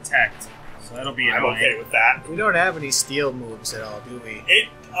gonna have Protect. So that'll be I'm annoying. okay with that. We don't have any steel moves at all, do we? It,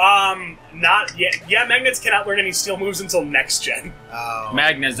 not yet. Yeah, magnets cannot learn any steel moves until next gen. Oh.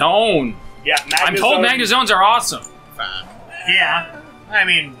 Magnezone. Yeah, I'm told Magnezone- Magnezones are awesome. Fine. Yeah. I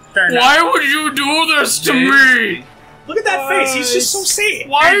mean, they're Why not. would you do this to me? Look at that face. He's just so sad.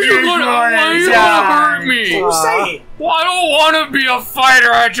 Why are you gonna hurt me? So sad. Well, I don't want to be a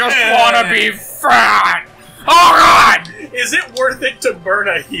fighter. I just want to be fat. Oh God! Is it worth it to burn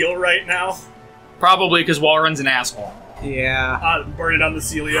a heel right now? Probably because Walrun's an asshole. Yeah. Burn it on the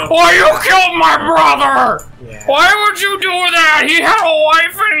Celio. Why you killed my brother? Yeah. Why would you do that? He had a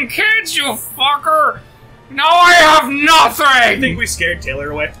wife and kids, you fucker. Now I have nothing. I think we scared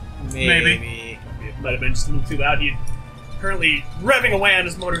Taylor away. Maybe. It might have been just a little too loud. He's currently revving away on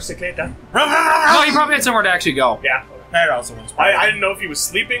his motorcycleta. No, he probably had somewhere to actually go. Yeah. That also was. I didn't know if he was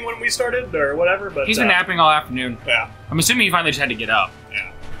sleeping when we started or whatever, but He's been napping all afternoon. Yeah. I'm assuming he finally just had to get up.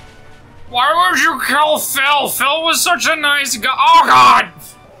 Yeah. Why would you kill Phil? Phil was such a nice guy. Oh God!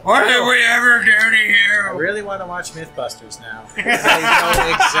 What did we ever do to I you? really want to watch Mythbusters now. I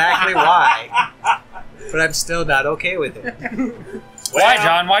know exactly why. But I'm still not okay with it. Why,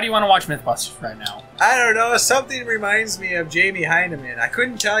 John? Why do you want to watch Mythbusters right now? I don't know. Something reminds me of Jamie Heineman. I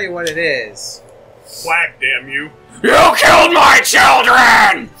couldn't tell you what it is. Whack, damn you. You killed my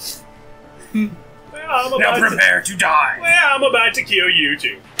children! Well, Now prepare to die. Well, I'm about to kill you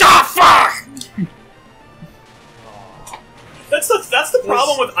too. The fuck! That's the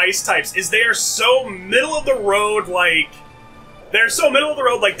problem with ice types, is they are so middle of the road, like... They're so middle of the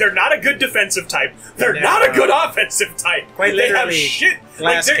road, like, they're not a good defensive type. They're not a good offensive type. Quite they have literally, shit.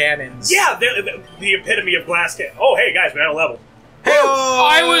 glass like, cannons. Yeah, they're the epitome of glass cannon. Oh, hey, guys, we're at a level.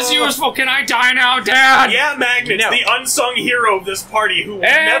 I was useful. Can I die now, Dad? Yeah, Magnus, No. the unsung hero of this party, who we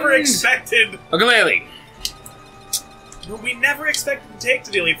never expected... Ukulele. Who we never expected to take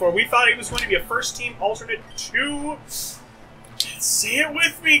to the Elite Four. We thought he was going to be a first-team alternate to... Say it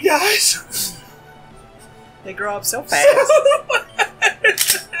with me, guys. They grow up so fast.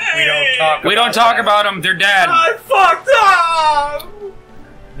 We don't talk. About them. They're dead. I fucked up!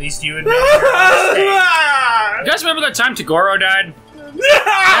 At least you admit your mistake. You guys remember that time Tagoro died? No, because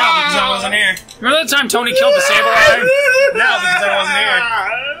I wasn't here. Remember that time Tony killed the Sableye? No, because I wasn't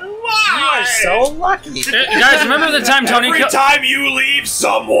here. You are so lucky. You guys remember the time Tony Every killed... time you leave,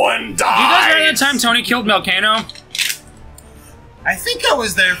 someone dies! Do you guys remember the time Tony killed Melcano? I think I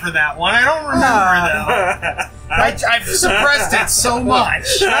was there for that one. I don't remember though. I've suppressed it so much.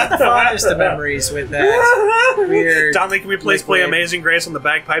 Not the fondest of memories with that weird. Dominic, can we please play Amazing Grace on the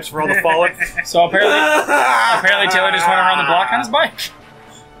bagpipes for all the fallen? So apparently Taylor just went around the block on his bike.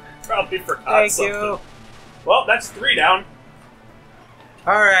 Probably forgot Thank something. you. Well, that's 3 down.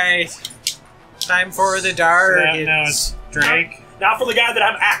 Alright. Time for the Dargans. No, it's Drake. Now for the guy that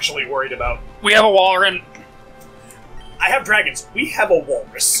I'm actually worried about. We have a Walrun. I have dragons. We have a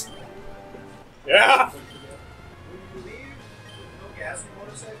walrus. Yeah.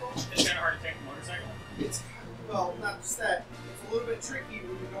 It's kind of hard to take a motorcycle. It's, well, not just that. It's a little bit tricky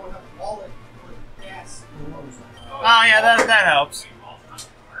when you don't have a wallet for gas. Oh yeah, that helps.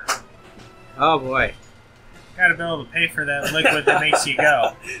 Oh boy. Gotta be able to pay for that liquid that makes you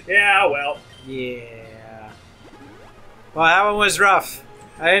go. Yeah, well. Yeah. Well, that one was rough.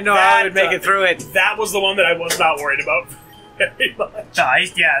 I didn't know how I would make it through it. That was the one that I was not worried about very much. The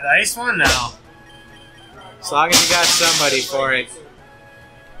ice one now. As long as you got somebody for it.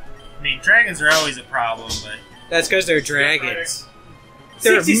 I mean, dragons are always a problem, but That's because they're dragons.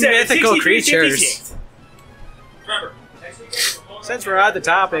 They're 67, mythical 63, creatures. 58. Remember. Since we're on the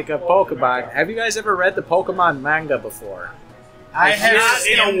topic of Pokemon, have you guys ever read the Pokemon manga before? I have Not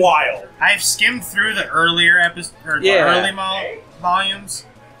in a while. I've skimmed through the earlier episodes or the Yeah. early volumes.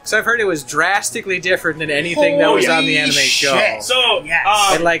 Because I've heard it was drastically different than anything that was on the anime show. shit. So,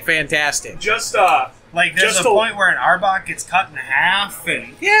 Yes. And like fantastic. just Like, there's Just a a- point where an Arbok gets cut in half,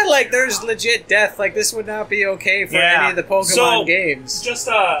 and Yeah, like there's legit death. Like this would not be okay for Yeah. any of the Pokemon So- games. Just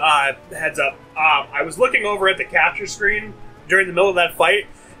heads up. I was looking over at the capture screen during the middle of that fight.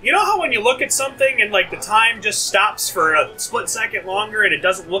 You know how when you look at something and like the time just stops for a split second longer and it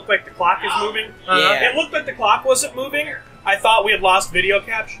doesn't look like the clock is moving? Yeah. It looked like the clock wasn't moving. I thought we had lost video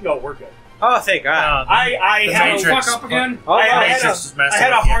capture. No, we're good. Oh, thank God. I The had Matrix. Fuck up again? Oh, I wow. Matrix had is messing I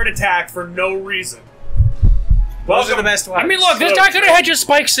had a with you. heart attack for no reason. Those are the best ones. I mean, look, this guy could have had just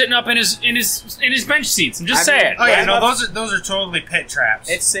Spike sitting up in his bench seats. I'm just I mean- saying. oh yeah, no, those are totally pit traps.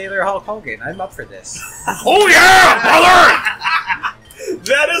 It's Sailor Hulk Hogan. I'm up for this. Oh yeah, brother!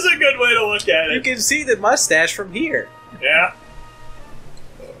 That is a good way to look at You it. can see the mustache from here. Yeah.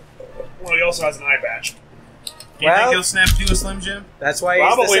 Well, he also has an eye patch. Do you well- think he'll snap to a Slim Jim? That's why he's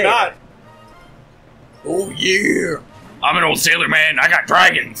the Probably Sailor. not. Oh yeah. I'm an old sailor man. I got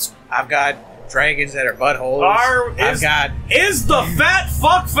dragons. I've got dragons that are buttholes. Are- I've got Is the fat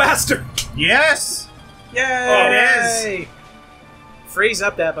fuck faster? Yes. yay! It is. Freeze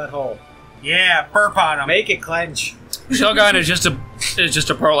up that butthole. Yeah, burp on him. Make it clench. Shogun is just a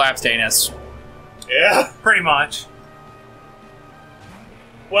prolapsed anus. Yeah. Pretty much.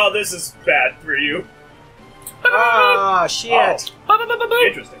 Well, this is bad for you. Oh, shit.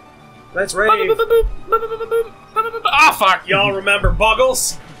 Interesting. Let's rave. Ah, fuck. Y'all remember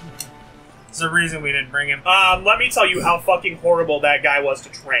Buggles? It's the reason we didn't bring him. Let me tell you how fucking horrible that guy was to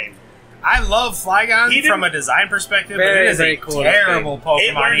train. I love Flygon He from didn't- a design perspective, but Very, it is very a cool terrible It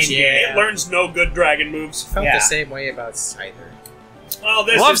Pokemon. learns, it learns no good dragon moves. Felt Yeah. the same way about Scyther. Well,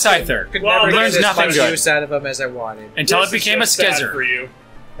 this Love is Scyther. Could Well, never it get learns as nothing much good. use out of him as I wanted. Until this it became a is just sad for Skizzer. you.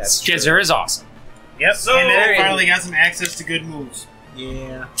 That's Skizzer is awesome. Yep, So- and then Very- we finally got some access to good moves.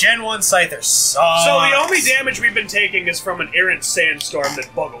 Yeah. Gen 1 Scyther sucks. So the only damage we've been taking is from an errant sandstorm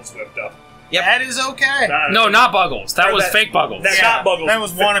that Buggles whipped up. Yep. That is okay. No, not Buggles. That Or was that- fake Buggles. That's not Buggles. That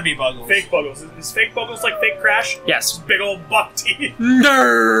was wannabe Buggles. Fake Buggles. Is fake Buggles like fake Crash? Yes. Big old buck teeth.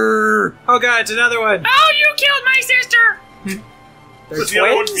 Nerd. Oh god, it's another one. Oh, you killed my sister. They're Was the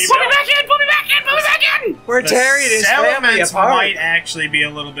other one twins. Put me female? back in. Put me back in. Put me back in. We're The tearing his family Salamence apart. might actually be a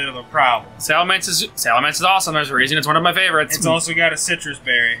little bit of a problem. Salamence is awesome. There's a reason it's one of my favorites. It's also got a citrus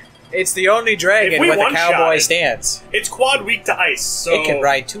berry. It's the only If dragon we with a one-shot cowboy it- stance. It's quad weak to ice, so It can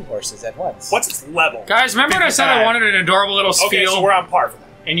ride 2 horses at once. What's its level? Guys, remember when I said I 55. wanted an adorable little Okay, spiel so we're on par for that.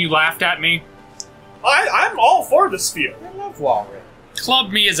 and you laughed at me? I'm all for the spiel. I love Walrus.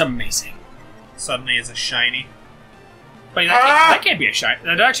 Club Me is amazing. Suddenly it's a shiny. But that can't be a shine.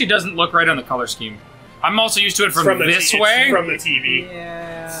 That actually doesn't look right on the color scheme. I'm also used to it from the this it's way. from the TV.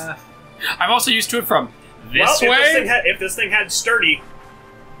 Yeah. I'm also used to it from this Well, way. if this thing had sturdy,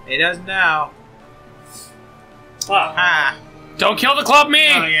 It does now. Ah. Don't kill the Club Me!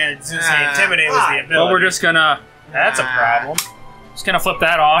 Oh yeah, it's just say Intimidate was the ability. Well, we're just gonna That's a problem. flip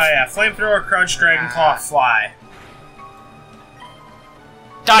that off. Oh yeah, Flamethrower, Crunch, Dragon Claw, Fly.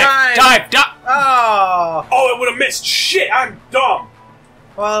 Dive! Oh! oh, it would have missed. Shit, I'm dumb.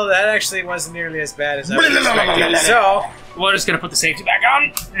 Well, that actually wasn't nearly as bad as I was expecting. So, We're just gonna put the safety back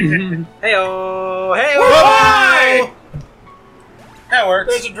on. hey-oh! Why? That works.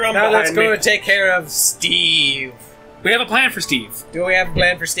 There's a drum Now let's behind go me. and take care of Steve. We have a plan for Steve. Do we have a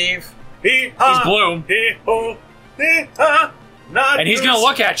plan for Steve? He's He's blue. And he's gonna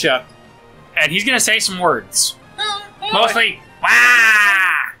look at you, and he's gonna say some words. Mostly, wah!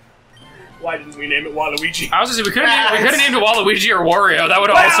 Why didn't we name it Waluigi? I was gonna say we could have named it Waluigi or Wario. That would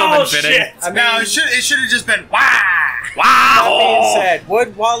have also Well, been fitting. shit. I mean, No, it should have just been Wah! that Wow! being said,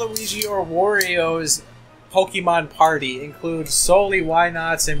 would Waluigi or Wario's Pokemon party include solely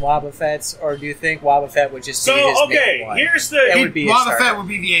Wynots and Wobbuffets, or do you think Wobbuffet would just be his So, main okay, one? here's That the... would be his Wobbuffet starter. would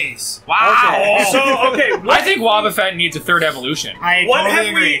be the ace. Wow! So, okay, I think Wobbuffet needs a third evolution. I what totally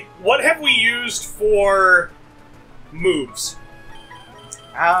have agree. what have we used for moves?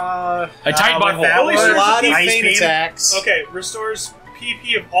 A tight with butthole. that Only one, A serves lot of Ice feint Beam. attacks. Okay, restores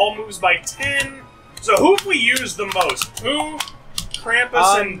PP of all moves by 10. So who have we used the most? Who?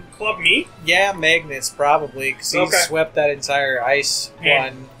 Krampus and Club Me? Yeah, Magnus probably, because he Okay. swept that entire ice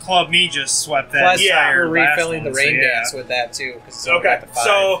And one. Club Me just swept that. Plus, entire we're last refilling one, the rain so yeah. dance with that too. 'Cause it's only Okay, got the 5.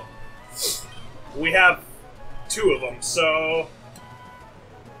 so we have 2 of them. So,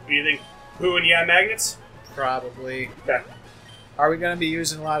 what do you think? Who and yeah, magnets? probably. Okay. Are we going to be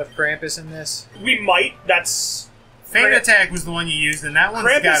using a lot of Krampus in this? We might. That's Feint Kramp- Attack was the one you used, and that one's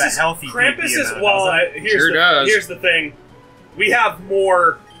Krampus got a is healthy Krampus PP is amount, well. doesn't it? Sure does. Here's the thing. We have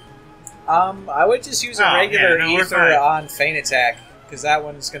more. I would just use a Oh, regular yeah, no, we're ether fine. on Feint Attack, because that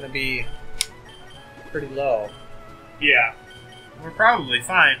one's going to be pretty low. Yeah. We're probably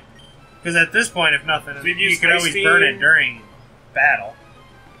fine. Because at this point, if nothing, We've you used could Ice always Beam. burn it during battle.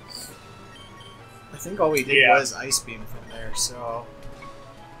 I think all we did Yeah. was Ice Beam from there, so...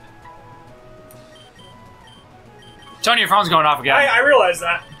 Tony, your phone's going off again. I realize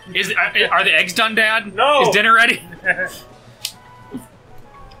that. Are the eggs done, Dad? No. Is dinner ready?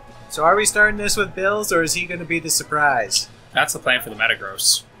 So are we starting this with Bills, or is he going to be the surprise? That's the plan for the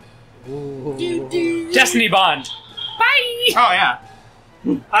Metagross. Ooh. Destiny Bond. Bye. Oh, yeah.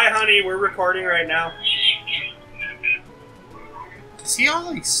 Hi, honey. We're recording right now. Is he all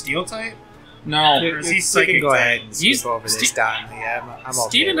like steel type? No. Or is he You psychic can go type? ahead and He's- skip over this, Don. Yeah, I'm okay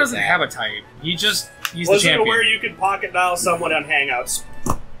Steven with doesn't that. have a type. He's the Wasn't champion. aware you could pocket dial someone on Hangouts.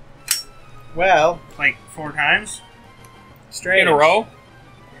 Well, Like 4 times? strange. In a row?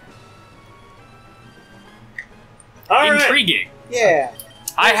 All right. Intriguing. Yeah.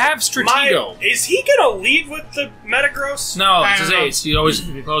 I have Stratego. Is he gonna lead with the Metagross? No, I it's his don't know. ace.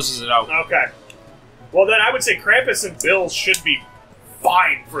 He closes it out. Okay. Well, then I would say Krampus and Bills should be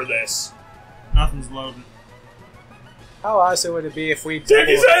fine for this. Nothing's loading. How awesome would it be if we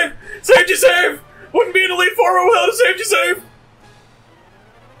Safety save! Safety save! Wouldn't be an Elite Four without a safety save!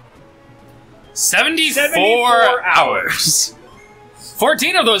 74 hours.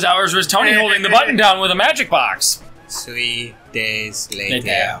 14 of those hours was Tony holding the button down with a magic box. 3 days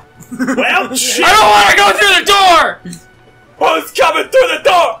later. Well, shit! I don't want to go through the door! Who's coming through the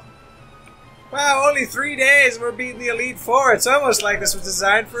door? Wow, only 3 days we're beating the Elite Four. It's almost like this was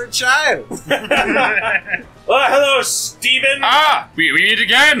designed for a child. Well, hello, Steven. Ah, we meet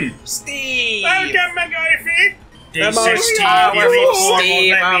again. Steve! Welcome, McGuffey. Day The most 16, powerful the Elite Four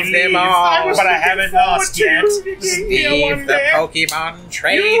Steve won't let of me them leave, all. but I haven't lost yet. Steve, the Pokemon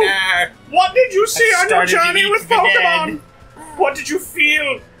trainer. What did you see I on your started to journey eat with the Pokemon? dead. What did you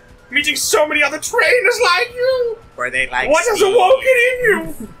feel meeting so many other trainers like you? Were they like What has Steve? awoken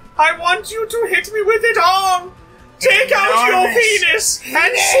in you? I want you to hit me with it all. Take out your Enormous. penis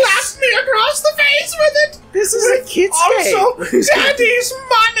and slap me across the face with it. This is a kid's Also, game. Daddy's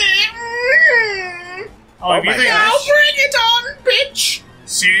money. Mm. Oh, if you my think Now bring it on, bitch.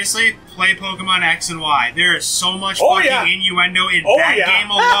 seriously, play Pokemon X and Y. There is so much Oh, fucking yeah. innuendo in Oh, that yeah. game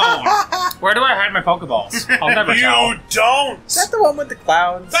alone. Where do I hide my Pokeballs? I'll never tell. You don't. Is that the one with the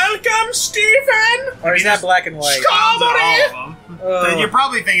clowns? Welcome, Stephen. Or is that black and white? Clowns are all Strawberry. of them. Oh, You're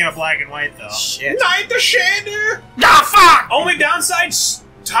probably thinking of black and white though. shit. Night the Shader. Ah, fuck! Only downside,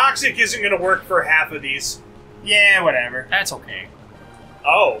 Toxic isn't going to work for half of these. Yeah, whatever. That's okay.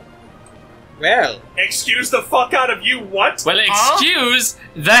 Oh. Well, Excuse the fuck out of you, what? Well, excuse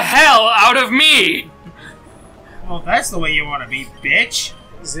the hell out of me. Well, if that's the way you want to be, bitch.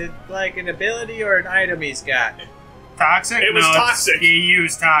 is it like an ability or an item he's got? Toxic? It was no, it's- toxic. You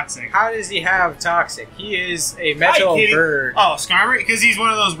use toxic. How does he have toxic? He is a metal kitty. bird. Oh, Skarmory? Because he's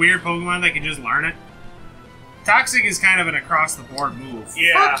one of those weird Pokemon that can just learn it. Toxic is kind of an across-the-board move.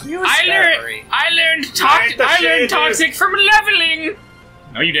 Yeah. Fuck you, I Skarmory. learned Right, the shit, toxic from leveling.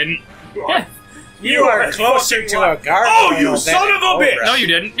 No, you didn't. Yeah. You are closer fucking to li- a gargoyle. Oh, you than son a of a cobra. bitch! No, you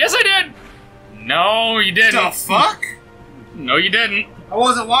didn't. Yes, I did. No, you didn't. The fuck? No, you didn't. I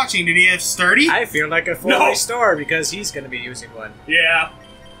wasn't watching. Did he have sturdy? I feel like a full No. restore because he's going to be using one. Yeah.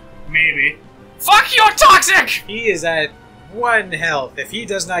 Maybe. Fuck you, toxic. He is at 1 health. If he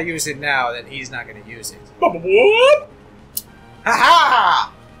does not use it now, then he's not going to use it. Whoop. Ha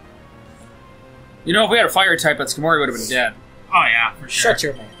ha! You know, if we had a fire type, that Skarmory would have been dead. Oh, yeah, for sure. Shut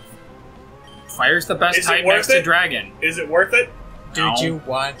your mouth. Fire's the best Is it type worth next to it? dragon. Is it worth it? No. Did you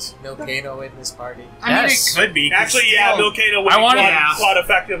want Milkano in this party? I mean, Yes. it could be. 'cause Actually, yeah, still- Milkano would I be wanted- quite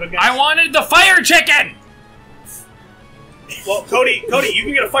effective against. I wanted the fire chicken. Well, Cody, you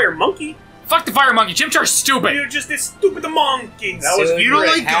can get a fire monkey. Fuck the fire monkey. Chimchar's stupid. You're just this stupid monkey. That was Soon You don't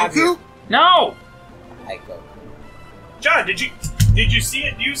we'll like have Goku? you. No. I go. John, did you see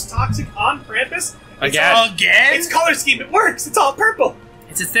it use toxic on Krampus? Again. Again? Its color scheme, it works. It's all purple.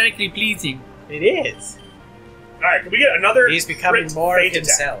 It's aesthetically pleasing. It is. All right, can we get another? He's becoming crit more of phase attack?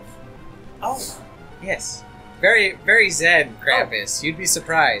 himself. Oh, Yes. Very, very zen, Krampus. You'd be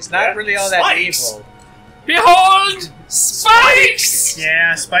surprised. Not Yeah. really all that Spikes. evil. Behold, spikes.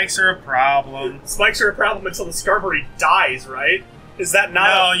 Yeah, spikes are a problem. spikes are a problem until the Skarmory dies, right? Is that not?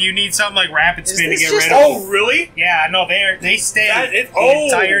 No, you need something like Rapid Is Spin to this get just rid of. Oh, really? Yeah, no, they stay That is- the oh.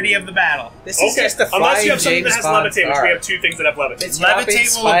 entirety of the battle. This is just the Unless flying you have something that James has Bond levitate, which car. we have two things that have levitate. It's dropping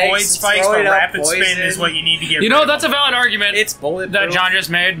Levitate will avoid spikes, spikes, throwing but out Rapid Spin poison. is what you need to get You rid know, of. that's a valid argument It's bulletproof. that John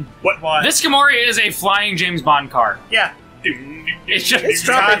just made. What? This Skarmory is a flying James Bond car. Yeah. It's just- It's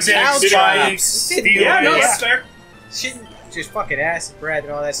dropping Toxic, cow spikes, drops. steel Yeah, no, base. that's fair. Shouldn't just fucking acid breath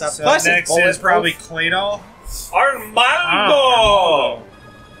and all that stuff. So Plus, next it's is probably bulletproof. Claydol. Armando.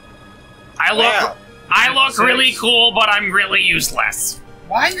 I look really cool, but I'm really useless.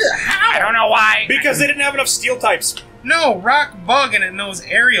 Why? How? I don't know why. Because they didn't have enough steel types. No, Rock Bug and it knows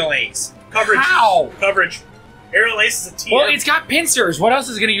Aerial Ace. Coverage. How? Coverage. Aerial Ace is a team. Well, it's got pincers. What else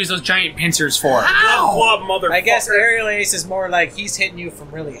is going to use those giant pincers for? Club, motherfucker. I guess Aerial Ace is more like he's hitting you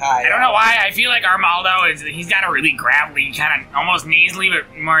from really high. I don't know why. I feel like Armaldo he's got a really gravelly, kind of almost nasally,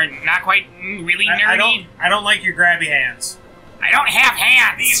 but more not quite really nerdy. I don't like your grabby hands. I don't have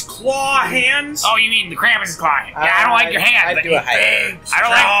hands. These claw hands. Oh, you mean the Krampus' claw? Yeah, I don't like your hands. I'd do a high.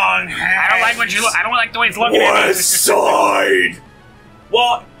 I don't like what you. I don't like the way it's looking at me. West side.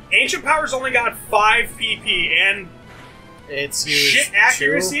 Well, Ancient Power's only got 5 PP and It's used shit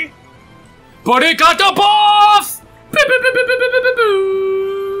accuracy. But it got the buff.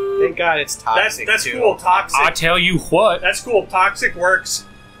 Thank God it's toxic. That's too. cool. Toxic. I tell you what. That's cool. Toxic works.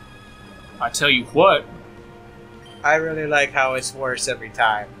 I tell you what. I really like how it's worse every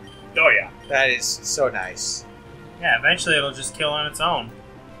time. Oh yeah. That is so nice. Yeah, eventually it'll just kill on its own.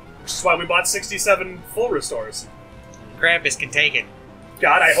 Which is why we bought 67 full restores. Krampus can take it.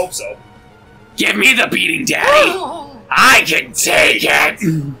 God, I hope so. Give me the beating, Daddy. I can take it.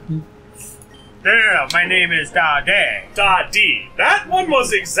 Yeah, my name is Daddy. D. That one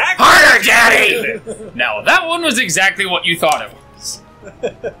was exactly. Harder, Daddy. Now that one was exactly what you thought it was.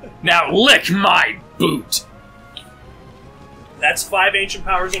 Now lick my boot. That's 5 ancient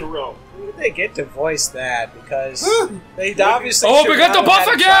powers in a row. Who did they get to voice that? Because they obviously. Oh, should we got the not buff have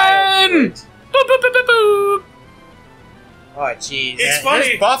had a again! child. Boop, boop, boop, boop, boop. Oh, jeez. It's Yeah, funny.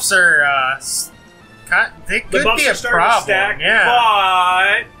 His buffs are, they The could buffs be are a starting problem. to stack,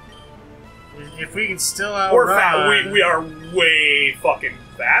 Yeah. but If we can still we're outrun. we are way fucking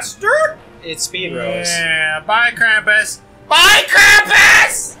faster. It's Speed Rose. Yeah. Bye, Krampus. Bye,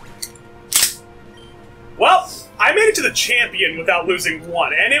 Krampus. Well, I made it to the champion without losing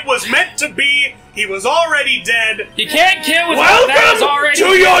one, and it was meant to be. He was already dead. You can't kill without that is already. to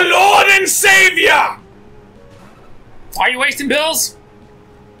your Lord and Savior. Are you wasting pills?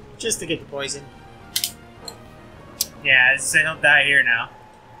 Just to get the poison. Yeah, so he'll die here now.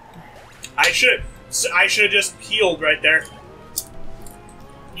 I should have just healed right there.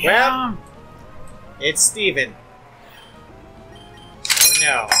 Well, it's Steven. Oh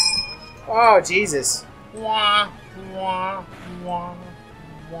no. Oh, Jesus. Wah, wah, wah,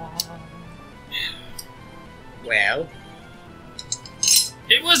 wah. Well.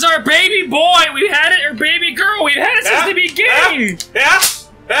 It was our baby boy. We had it, or baby girl. We've had it since the beginning.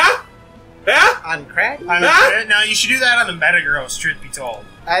 On crack? No, you should do that on the Metagross, truth be told.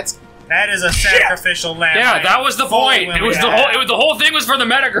 That is a sacrificial lamb. Yeah, that was the point. It was the whole. The whole thing was for the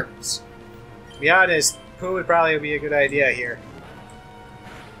Metagross. To be honest, poo would probably be a good idea here.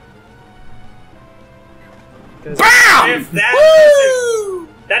 Bam! If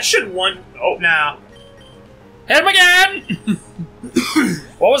that should one. Oh No. Hit him again.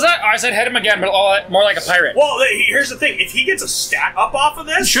 What was that? Oh, I said hit him again, but more like a pirate. Well, here's the thing: if he gets a stat up off of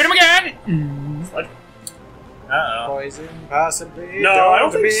this, Shoot him again. Uh-oh. Poison, possibly. No, I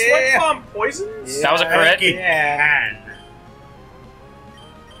don't think be. Slug Bomb poisons. Yeah. That was a crit. Yeah.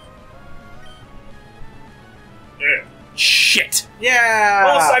 Yeah. Shit. Yeah.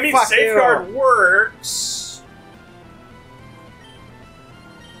 Well, I mean, fuck Safeguard you. works.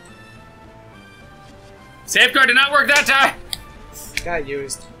 Safeguard did not work that time. Got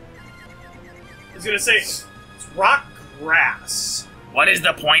used. I was gonna say, it's rock grass. What is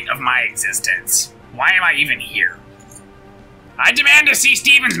the point of my existence? Why am I even here? I demand to see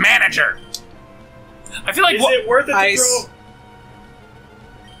Steven's manager. I feel like Is it worth it Ice. to throw?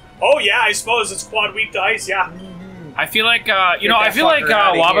 Oh yeah, I suppose it's quad weak to ice. Yeah. I feel like I that feel like fucker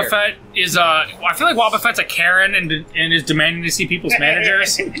outta here. Wobbuffet is I feel like Wobbuffet's a Karen and is demanding to see people's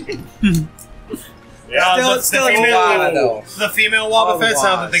managers. Yeah. Still a female- Moana, though. The female Wobbuffets,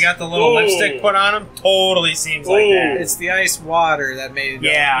 now that they got the little Ooh. lipstick put on them, totally seems like Ooh. that. It's the ice water that made it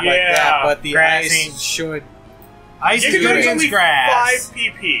Yeah. like Yeah. that, but the Grass ice ain't- should. Ice is Giga good Dragon's against only grass. 5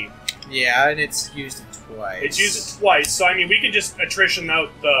 PP. Yeah, and it's used it twice. It's used it twice, so I mean, we can just attrition out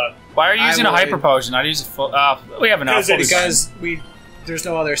the. Why are you using I a would. hyper potion? I'd use a full. We have enough. Because Because there's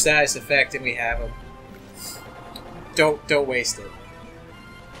no other status effect, and we have them. Don't waste it.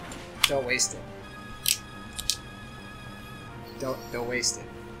 Don't waste it. Don't waste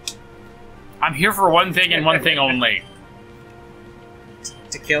it. I'm here for one thing and one thing only.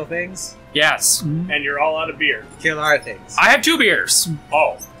 To kill things, Yes, And you're all out of beer. kill our things. I have 2 beers.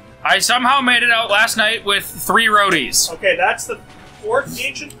 Oh. I somehow made it out last night with 3 roadies. Okay, that's the 4th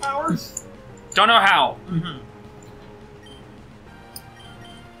ancient power? Don't know how.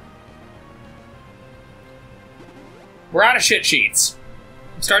 We're out of shit sheets.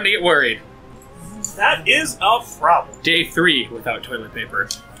 I'm starting to get worried. That is a problem. Day 3 without toilet paper.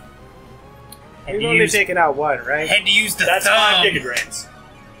 We've only taken out one, right? Had to use the That's thumb. 5 gigagrams.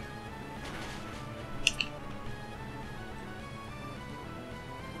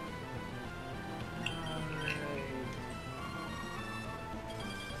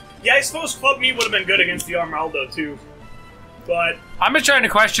 Yeah, I suppose Club Meat would have been good against the Armaldo too. But I'm just trying to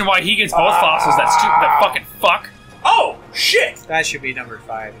question why he gets both fossils. That stupid, that fucking fuck. oh shit! That should be number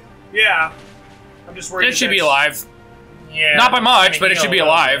 5. Yeah, I'm just worried. It should be alive. Yeah. Not by much, I mean, but it he'll should be go.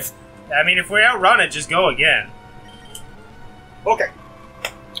 alive. I mean, if we outrun it, just go again. Okay.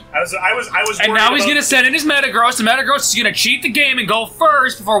 I was And worried now he's about- gonna send in his Metagross. The Metagross is gonna cheat the game and go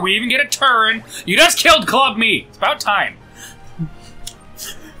first before we even get a turn. You just killed Club Me. It's about time.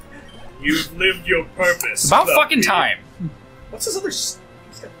 You've lived your purpose. It's about Club fucking Meat. time. What's his other? He's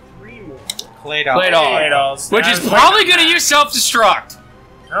got 3 more. Claydol. Played all. Play-Dohs. Which is probably gonna use self-destruct.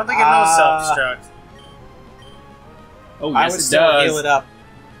 I don't think it knows self-destruct. Oh, I would still heal it up.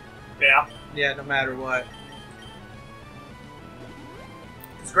 Yeah. Yeah, no matter what.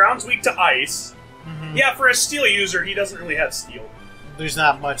 Ground's weak to ice. Yeah, for a steel user, he doesn't really have steel. There's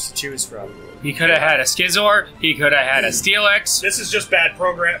not much to choose from. He could have had a Skizor. He could have had a Steelix. This is just bad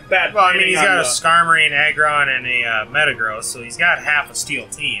program. Bad. Well, I mean, he's planning got a on Skarmory, an Aggron, and a Metagross, so he's got half a steel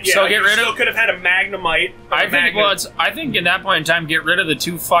team. Yeah, So get rid of- Still could have had a Magnemite. or I a think. Magnet. Well, I think in that point in time, get rid of the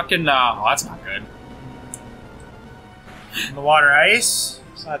two fucking. Oh, that's not good. The water ice?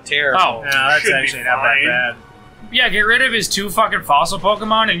 It's not terrible. Oh. No, that's Should be actually not fine. that bad. Yeah, get rid of his two fucking fossil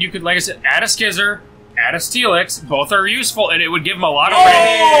Pokemon, and you could, like I said, add a Skizzer, add a Steelix. Both are useful, and it would give him a lot of.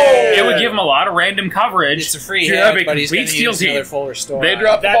 It would give him a lot of random coverage. It's a free to have hit, a but he's going complete to steel use another team. full restore. They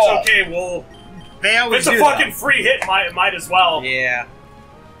drop the That's ball. okay. Well, They always it's a do fucking that. free hit. Might as well. Yeah.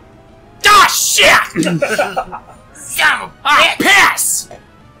 Ah, shit! Ah, piss!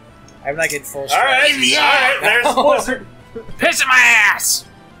 I'm not getting full All strength. right. All right. There's Blizzard. Piss in my ass!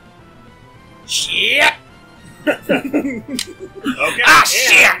 Shit! Okay. Ah,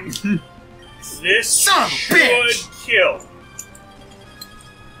 and shit! This Son of a should bitch. kill.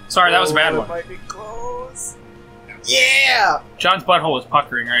 Sorry, that was a bad It one. might be close. Yeah! John's butthole is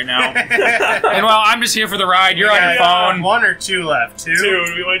puckering right now. And while I'm just here for the ride, you're on We your got phone. one or two left. Two?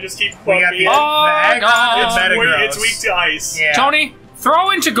 Dude, we want to just keep We got bumping the, it. Oh, the Aggron God. and Metagross. It's weak to ice. Yeah. Tony,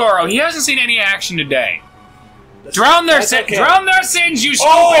 throw in Tagoro. He hasn't seen any action today. Drown their That's okay. drown their sins, you stupid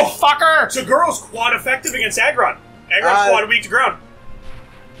Oh! fucker! Tagoro's quad effective against Aggron. Aggron's quad weak to ground.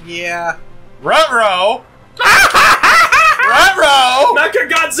 Yeah. Ruh-roh! Ruh-roh!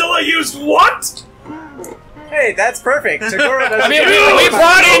 Mechagodzilla used what? Hey, that's perfect. Tagoro doesn't I mean, care we about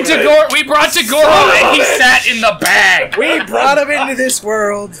brought in it. Tagoro. We brought Tagoro, and he sat in the bag. We brought him into this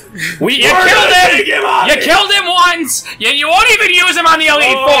world. You We're killed gonna take him. him out You of killed him once. You won't even use him on the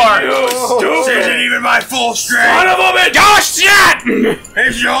Elite Four. You This isn't stupid even my full son strength! of a bitch! Gosh, shit!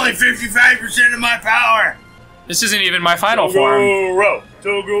 This is only 55% of my power! This isn't even my final form.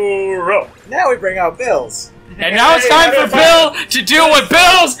 Toguro. Now we bring out Bills. And now it's time for Bill to do what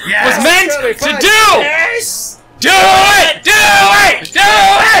Bill's Yes. was meant It's gonna be to fun. do. Yes! Do it! Do it!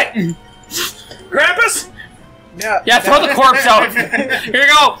 Do it! Krampus? Yeah, Yeah, throw the corpse out. Here you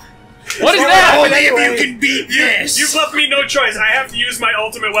go. What is that? Only if anyway. you can beat this! You've left me no choice. I have to use my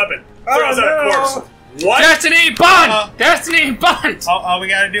ultimate weapon. Oh, Throws out a no. corpse. What? Destiny Bond! Destiny Bond! All we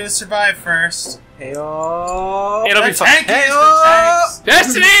gotta do is survive first. Hey-oh. It'll be The fun. tank is Hey-oh. the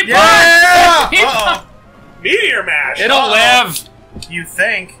Destiny Yeah! Bond! Destiny Uh-oh. Meteor Mash. It'll live. tanks! You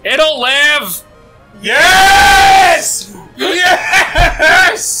think? It'll live. Yes!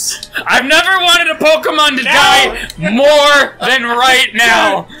 Yes! I've never wanted a Pokemon to die more than right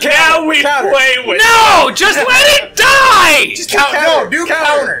now. Now we Counter. play with No! Just let it die! Just Do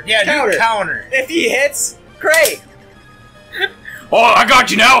counter. Yeah, do counter. If he hits, great. Oh, I got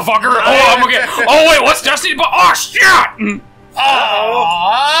you now, fucker. Oh, I'm gonna get. Oh, wait, what's Destiny Bond? Oh, shit! Aww.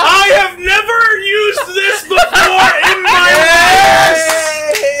 I have never used this before in my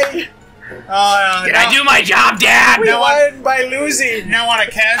life. Yay! Did I do my job, Dad? We Now I- won by losing. Now on a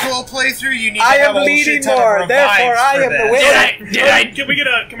casual playthrough, you need I to have am a whole bleeding shit ton more, of therefore revives I for am the this. winner. Did I? Can we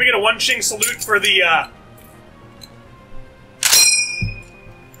get a one Ching salute for the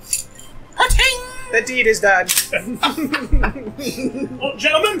The deed is done. Well,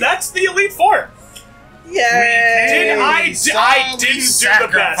 gentlemen, that's the Elite Four. Yay! I didn't do the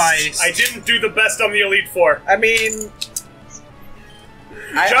sacrifice. best. I didn't do the best on the Elite Four. I mean,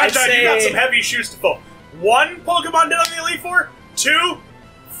 John, I'd you got say- some heavy shoes to fill. 1 Pokemon did on the Elite Four. 2,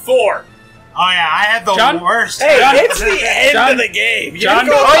 4. Oh yeah, I had the John? worst. Hey, John- it's the end John- of the game. You John-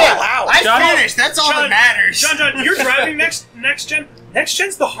 go oh, all yeah. out. I John- finished. That's all that matters. John, you're driving next gen. Next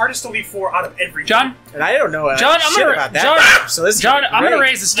gen's the hardest Elite Four out of every. John, And I don't know John, I'm shit gonna- about that. John- game, so this is John, I'm gonna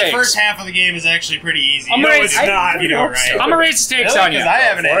great. raise the The stakes. first half of the game is actually pretty easy. I'm No, gonna it's raise- not. You know, right? I'm gonna raise the stakes on you. Because I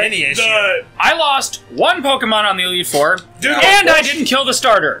haven't had any issue. I lost 1 Pokemon on the Elite Four, Due to and a I bullshit- didn't kill the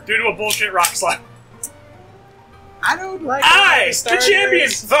starter. Due to a bullshit rock slide. I don't like I, the champion,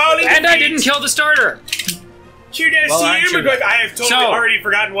 falling And I didn't kill the starter. Well, aren't you? I have totally So, already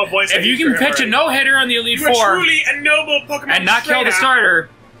forgotten what voice I If you used can for him pitch a already. no-hitter on the Elite You are Four truly a noble Pokemon and not kill the trainer. starter,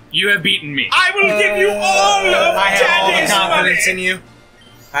 you have beaten me. I will give you all of I have all the Daddy's confidence money. in you.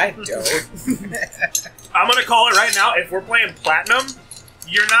 I don't. I'm gonna call it right now. If we're playing Platinum,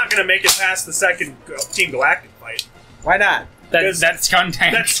 you're not gonna make it past the second Team Galactic fight. Why not? That's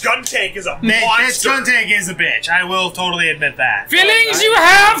Skuntank. That Skuntank is a That monster. Skuntank is a bitch. I will totally admit that. Feelings you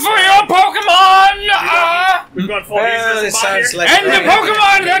have for your Pokemon! We've gone full Well, Aces this on here. sounds like And the great.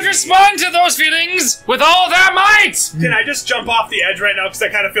 Pokemon that respond to those feelings with all their might! Can I just jump off the edge right now? Because I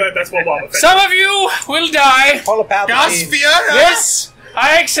kind of feel like that's what Wobbuffet. Some of you will die. Pull a Palpatine. Gaspiana! Yes,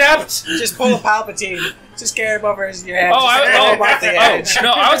 I accept. Just pull a Palpatine. Just carry him over your head. Oh, Off the edge.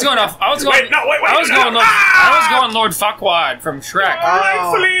 no, I was going off. I was going. Wait, no, wait. I was going. I was going Lord Fuckwad from Shrek.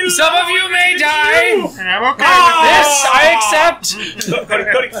 Oh. Some of you may die. And I'm okay with This I accept.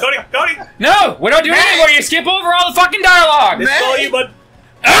 Cody. No, we don't do it anymore. You skip over all the fucking dialogue. It's all you, bud.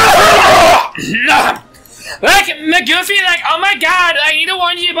 Like McGoofy, like, oh my god, I need to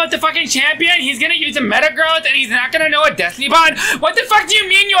warn you about the fucking champion. He's gonna use a meta growth and he's not gonna know a Destiny bond. What the fuck do you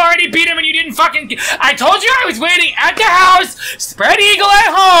mean you already beat him and you didn't fucking... I told you I was waiting at the house, spread eagle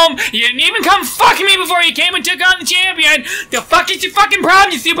at home. You didn't even come fuck me before you came and took on the champion. The fuck is your fucking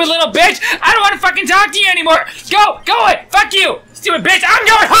problem, you stupid little bitch? I don't want to fucking talk to you anymore. Go away, fuck you, stupid bitch, I'm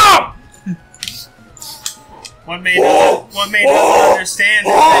going home. What made us understand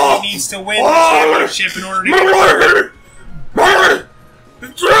is that he needs to win the championship in order to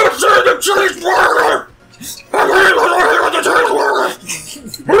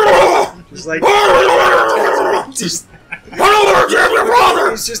Just like... He's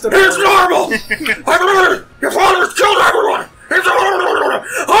just it's normal! I believe your father's killed everyone! It's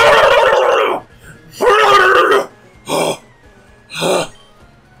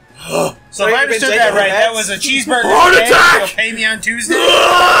So if I understood that right, that was a cheeseburger Heart today, attack! you'll pay me on Tuesday?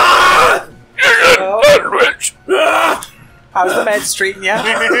 How's the meds treating you?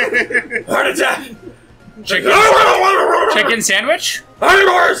 Heart attack! Chicken sandwich?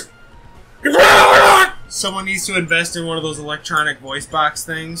 Someone needs to invest in one of those electronic voice box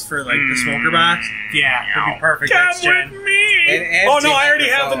things for like the smoker box. Yeah, it'd be perfect next Come gen. with me! Oh no, I already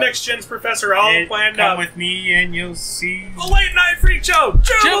have the next gen's Professor all planned Come out. with me and you'll see. A late night freak show!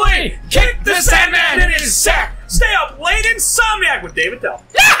 Jubilee! Kick the Sandman in his sack! Stay up late insomniac with David Tell.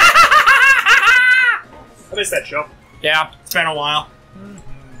 I missed that show. Yeah. It's been a while.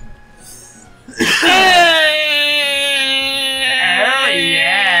 Oh,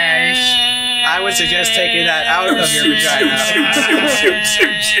 yes. I would suggest taking that out of your vagina.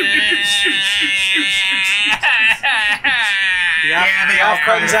 Yeah, The off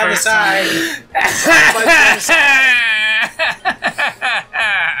button's on the side.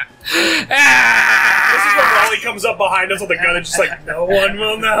 This is when Wally comes up behind us with a gun and just like, no one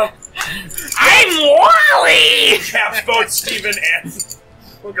will know. I'm Wally! Caps both Steven and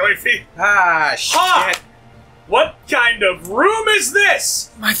Goify. Ah, shit. Ha! What kind of room is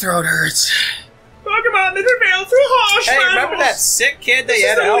this? My throat hurts. Pokemon that prevail through harsh Hey, remember that battles. sick kid that This you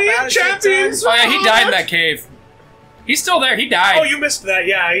had is to the help League out at Champions. Oh yeah, he died in that cave. He's still there, he died. Oh, you missed that.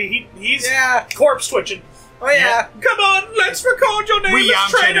 Yeah, he's Yeah. corpse twitching. Oh, yeah. Come on, let's record your name We as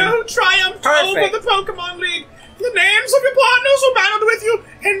trainer Yamcha'd him. who triumphed Perfect. over the Pokemon League. The names of your partners who battled with you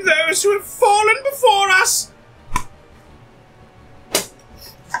and those who have fallen before us.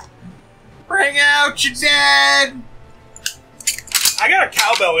 Bring out your dad! I got a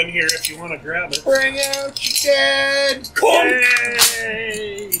cowbell in here if you want to grab it. Bring out your dad!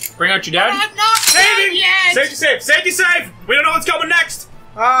 Yay! Bring out your dad? I'm not Saving! yet! Safety save! Safety save! We don't know what's coming next!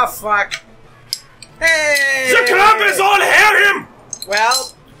 Oh, fuck. Hey! The club is on him!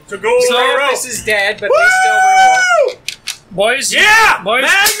 Well, To go Krampus is dead, but they still rule. Boys, Yeah! boys,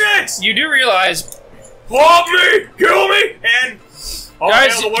 Magnets! you do realize, Flop me! Kill me! And...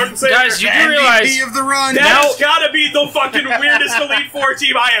 guys, the Lord and Savior. guys, you do MVP realize, of the run! That has gotta be the fucking weirdest Elite Four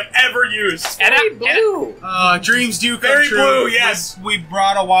team I have ever used. and Blue. Dreams do come Very true. blue, yes. We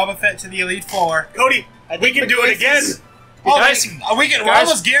brought a Wobbuffet to the Elite Four. Cody, we can do it again. Oh, Guys, we're guys-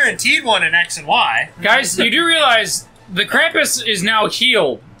 almost guaranteed one in X and Y. guys, you do realize the Krampus is now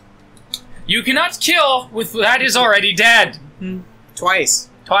healed. You cannot kill with that is already dead. Twice.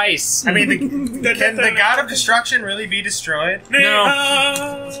 Twice. I mean, can the God of Destruction really be destroyed? No.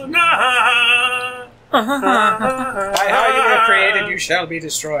 By how you were created, you shall be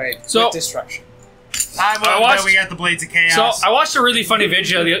destroyed. So- with destruction. I watched- we got the Blades of So Chaos. I watched a really funny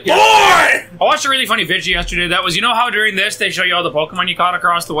video. Boy! I watched a really funny video yesterday. That was, you know how during this they show you all the Pokemon you caught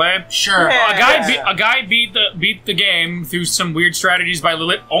across the way. Sure. Yeah. A guy beat the game through some weird strategies by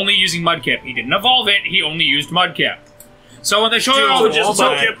only using Mudkip. He didn't evolve it. He only used Mudkip. So when they show you all So just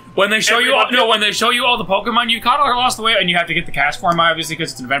Mudkip. when they show Every you all, Mudkip? no, when they show you all the Pokemon you caught across the way, and you have to get the cast form obviously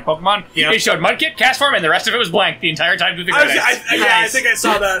because it's an event Pokemon. Yeah. It showed Mudkip, cast form, and the rest of it was blank the entire time through the I credits. think I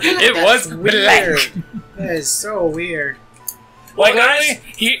saw that. It was Weird. blank. That is so weird. Like Well,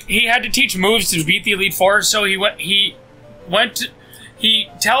 literally, he had to teach moves to beat the Elite Four. So he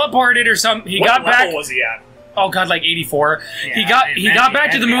teleported or something. He What got level back. was he at? Oh god, like 84. he Yeah, got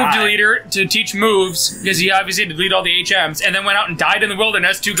back to the move high. deleter to teach moves because he obviously had to delete all the HMs, and then went out and died in the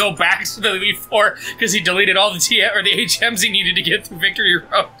wilderness to go back to the Elite Four because he deleted all the the HMs he needed to get through Victory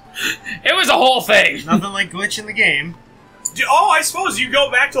Road. It was a whole thing. Nothing like glitch in the game. Oh, I suppose you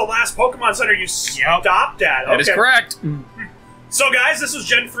go back to the last Pokemon Center you stopped at. That is correct. So, guys, this was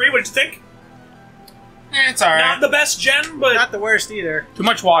Gen 3. What did you think? It's alright. Not the best gen, but Not the worst either. Too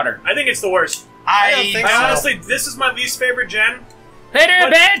much water. I think it's the worst. I don't think so. Honestly, this is my least favorite gen. Bitter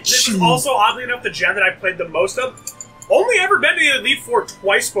But bitch! this is also, oddly enough, the gen that I've played the most of. Only ever been to the Elite Four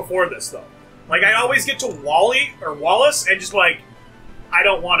twice before this, though. Like, I always get to Wally or Wallace and just like, I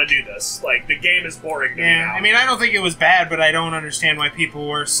don't want to do this. Like, the game is boring to me now. I mean, I don't think it was bad, but I don't understand why people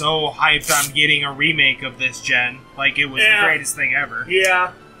were so hyped on getting a remake of this gen. Like, it was the greatest thing ever.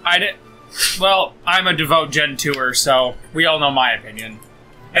 Yeah. Well, I'm a devout Gen 2er, so we all know my opinion.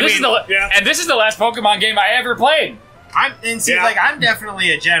 And this is the last Pokemon game I ever played. I'm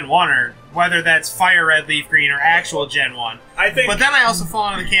definitely a Gen 1er, whether that's Fire Red, Leaf Green, or actual Gen 1. I think. But then I also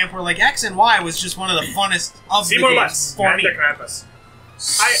fall into the camp where, like, X and Y was just one of the funnest of the games for me.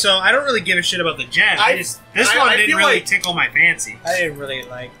 So I don't really give a shit about the gen. This one didn't really tickle my fancy. I didn't really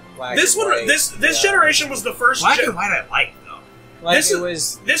like Black This and one, White. this generation was the first. Black and White I like though. Like,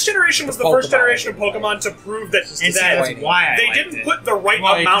 This generation was the first generation of Pokemon to prove that that's why they didn't put the right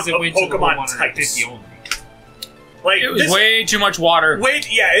amount of Pokemon types. Like, it was way too much water.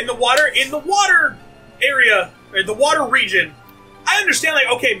 In the water area, or the water region, I understand, like,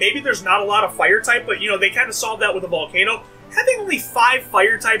 okay, maybe there's not a lot of fire type, but, you know, they kind of solved that with a volcano. Having only 5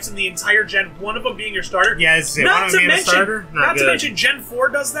 fire types in the entire gen, one of them being your starter. Yeah, is it one of them being a starter? Not to mention Gen 4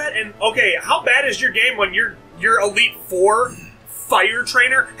 does that, and, okay, how bad is your game when your Elite 4 fire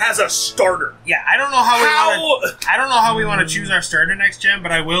trainer has a starter? Yeah, I don't know how we want to choose our starter next gen,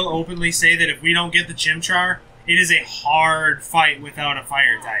 but I will openly say that if we don't get the Chimchar, it is a hard fight without a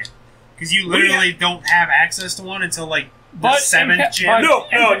fire type. Because you literally don't have access to one until, like, the 7th gen. No,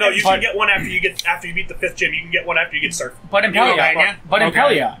 you can get one after you beat the 5th gen. You can get one after you get Surf. But Impeleon.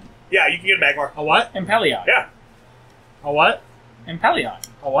 Yeah, you can get a Magmar. A what? Impeleon. Yeah. A what? Impeleon.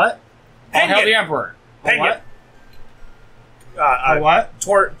 A what? All hail the Emperor. A what? A what?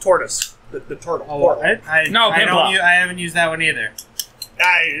 Tortoise. The turtle. A what? I haven't used that one either.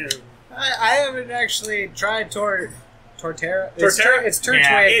 I haven't actually tried Torterra. Torterra? It's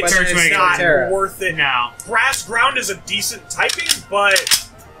Turtwig, but it's not Torterra. worth it. No. Grass Ground is a decent typing, but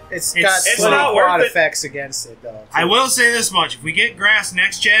It's got it's little not quad worth it. effects against it, though. I will say this much. If we get grass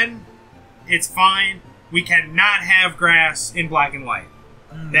next gen, it's fine. We cannot have grass in Black and White.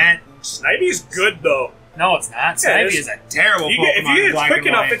 Snively's good, though. No, it's not. Snivy is a terrible Pokemon If you get it quick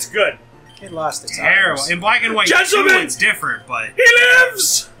enough, White. it's good. It lost its Terrible. arms. In Black and White, Gentlemen! too, it's different, but... He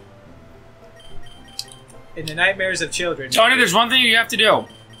lives! In the nightmares of children. Tony, there's one thing you have to do.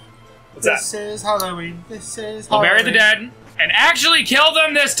 What's that? This is Halloween. This is We'll Halloween. bury the dead and actually kill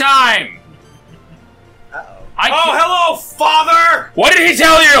them this time. Uh-oh. Hello, father! What did he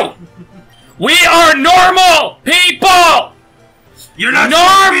tell you? We are normal people. You're not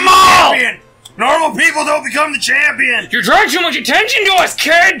normal. champion. Normal people don't become the champion. You're drawing too much attention to us,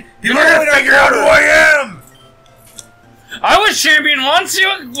 kid. You're gonna figure out who I am. I was champion once.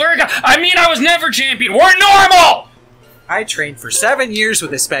 I was never champion. We're normal. I trained for 7 years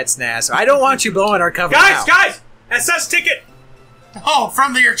with the Spetsnaz. I don't want you blowing our cover now. Guys! SS ticket! Oh,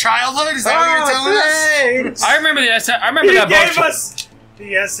 from your childhood? Is that what you're telling us? I remember the SS. I remember that gave bullshit. us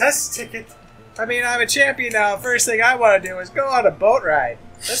the SS ticket. I mean, I'm a champion now. First thing I want to do is go on a boat ride.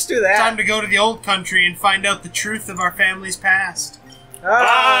 Let's do that. Time to go to the old country and find out the truth of our family's past. Oh.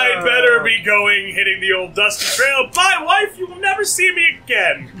 I'd better be going, hitting the old dusty trail. Bye, wife! You will never see me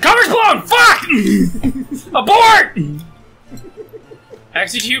again! Cover's blown. Fuck! Abort!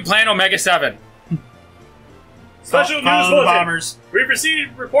 Execute Plan Omega 7. Special news Follow the bulletin. bombers. We've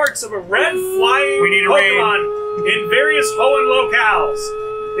received reports of a red flying We need a Pokemon in various Hoenn locales.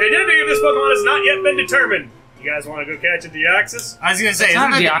 The identity of this Pokemon has not yet been determined. You guys want to go catch a Deoxys? I was gonna say, It's isn't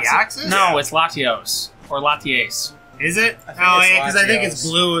not it Deoxys. Deoxys? No, it's Latios or Latias. Is it? I think Oh, it's yeah, because I think Latios. it's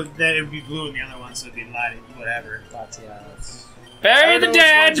blue. That it would be blue in the other one, so it'd be light, whatever. Bury the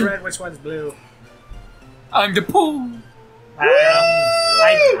dead. Which one's red, which one's blue? I'm the pool.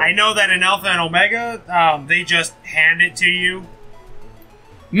 I know that in Alpha and Omega, they just hand it to you.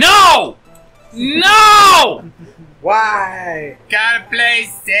 No! No! Why? Gotta play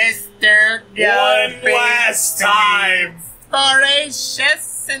sister. One last time.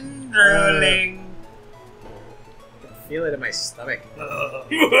 Voracious and drooling. I can feel it in my stomach.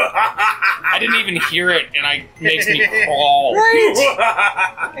 I didn't even hear it, and it makes me crawl.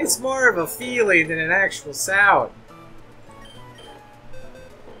 Right? It's more of a feeling than an actual sound.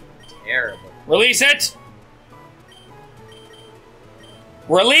 Terrible. Release it!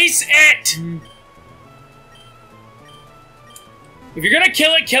 Release it! If you're gonna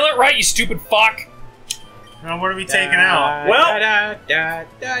kill it right, you stupid fuck. Now, what are we taking out? Well,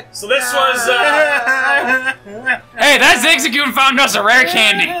 so this was. Hey, that Zigzagoon found us a rare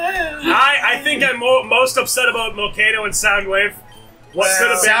candy. I think I'm most upset about Mokato and Soundwave. What could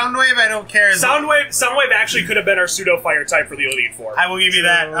have been Soundwave, I don't care. Soundwave actually could have been our pseudo fire type for the Elite Four. I will give you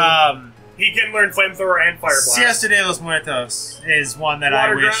that. He can learn Flamethrower and Fire Blast. Siesta de los Muertos is one that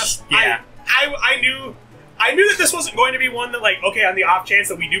Watergrass. I wish. Yeah. I knew that this wasn't going to be one that, like, okay, on the off chance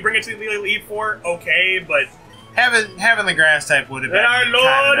that we do bring it to the Elite Four, okay, but Having the grass type would have been then our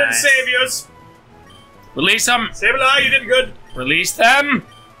Lord and nice. Saviors. Release them. Sableye, you did good. Release them.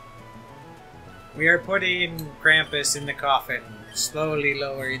 We are putting Krampus in the coffin, slowly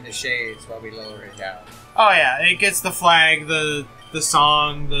lowering the shades while we lower it down. Oh yeah, it gets the flag, the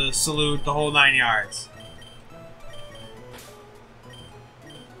song, the salute, the whole 9 yards.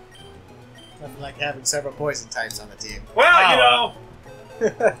 Nothing like having several poison types on the team. Well,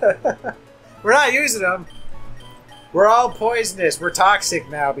 We're not using them. We're all poisonous. We're toxic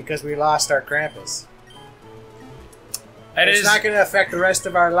now because we lost our Krampus. It's not going to affect the rest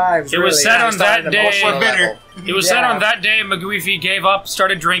of our lives. It was said on that day. We're bitter. It was said on that day. Magoofi gave up,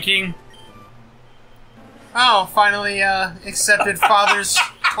 started drinking. Oh, finally accepted father's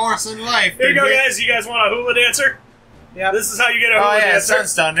course in life. Here you go, guys. You guys want a hula dancer? Yep. This is how you get a hula dancer.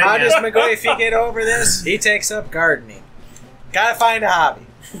 Sun's done. How does McGuffey get over this? He takes up gardening. Gotta find a hobby.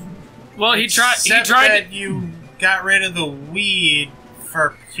 Well, he tried. Except that you got rid of the weed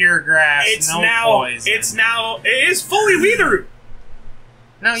for pure grass. It is fully weederoo.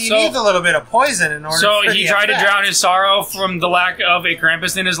 No, you need a little bit of poison in order. So for he the tried to effect. drown his sorrow from the lack of a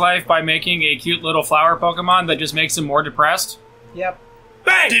Krampus in his life by making a cute little flower Pokemon that just makes him more depressed. Yep.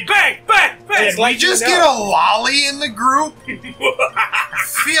 Bang! Bang! Bang! Bang! Did we just get a lolly in the group? I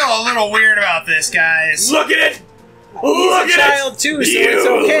feel a little weird about this, guys. Look at it! He's Look a at child it! too, so it's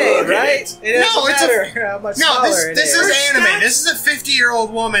okay, right? It doesn't it's matter how much No, smaller this it is is. anime. This is a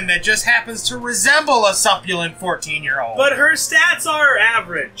 50-year-old woman that just happens to resemble a succulent 14-year-old. But her stats are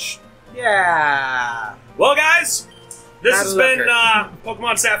average. Yeah. Well, guys, this Not has a been looker.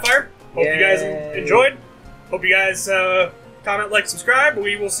 Pokemon Sapphire. Hope you guys enjoyed. Hope you guys comment, like, subscribe.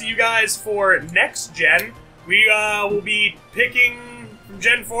 We will see you guys for next gen. We will be picking from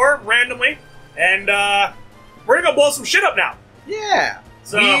Gen 4 randomly, and we're gonna go blow some shit up now. Yeah.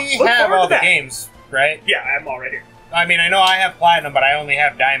 So we look have forward all to the that. games, right? Yeah, I have them all right here. I mean, I know I have Platinum, but I only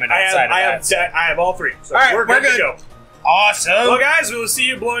have Diamond outside of that. I have all three. So All right, we're good to go. Awesome. Well, guys, we will see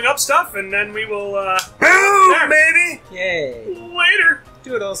you blowing up stuff, and then we will Boom, baby! Yay. later.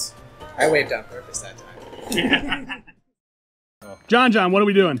 Doodles. I waved on purpose that time. John, what are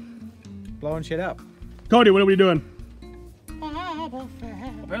we doing? Blowing shit up. Cody, what are we doing?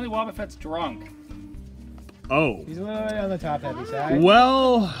 Apparently, Wobbuffet's drunk. Oh. He's a little bit on the top heavy side.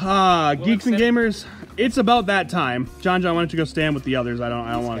 Well, geeks and gamers, it's about that time. John, why don't you go stand with the others? I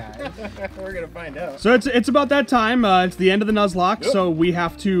don't want to. We're gonna find out. So it's about that time. It's the end of the Nuzlocke, so we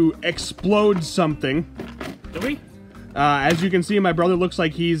have to explode something. Do we? As you can see, my brother looks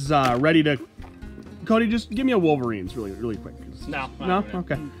like he's ready to. Cody, just give me a Wolverines really quick. No. No?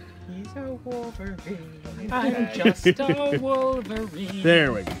 Okay. He's a Wolverine. I'm just a Wolverine.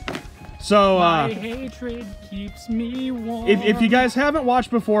 There we go. So, My hatred keeps me warm. if you guys haven't watched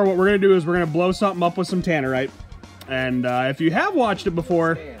before, what we're going to do is we're going to blow something up with some Tannerite. And if you have watched it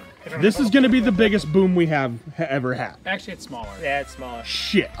before, this is going to be the biggest boom we have ever had. Actually, it's smaller. Yeah, it's smaller.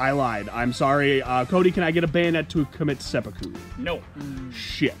 Shit, I lied. I'm sorry. Cody, can I get a bayonet to commit seppuku? No.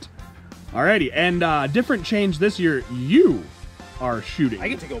 Shit. Alrighty, and different change this year, you are shooting I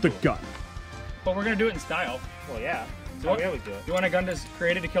get to go the boom. gun. But we're gonna do it in style. Well, yeah. So what- we always do it. You want a gun that's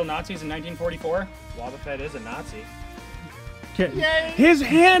created to kill Nazis in 1944? Wobbuffet is a Nazi. Okay. His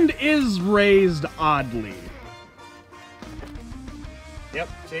hand is raised oddly. Yep,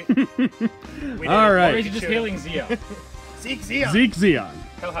 see? All Or right. is he just hailing Zia? Zeke Zeon. Zeke Zeon.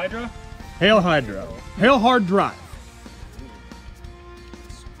 Hell Hydra? Hail Hydra. Hail Hard Drive.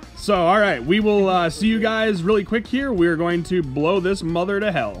 So, alright, we will see you guys really quick here. We're going to blow this mother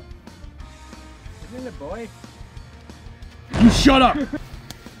to hell. Isn't it, boy? You shut up!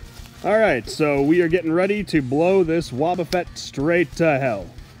 Alright, so we are getting ready to blow this Wobbuffet straight to hell.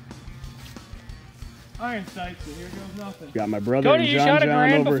 Iron sights, so here goes nothing. Got my brother Cody, and you John shot a John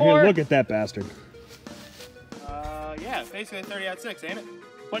grand over before? here. Look at that bastard. Yeah, basically 30-6, ain't it?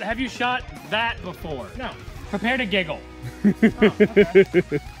 But have you shot that before? No. Prepare to giggle.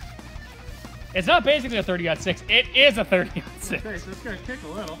 It's not basically a 30-6. It is a 30-6. Okay, so it's gonna kick a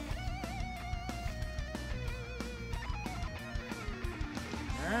little.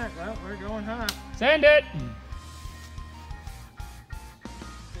 Alright, well, we're going hot. Send it.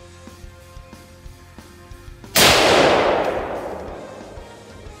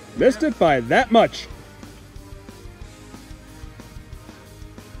 Missed it by that much.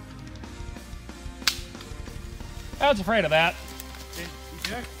 I was afraid of that.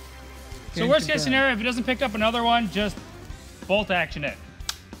 So worst case scenario, if he doesn't pick up another one, just bolt action it.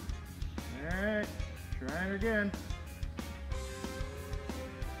 Alright, try it again.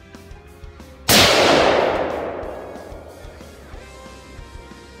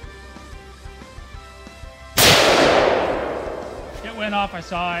 It went off, I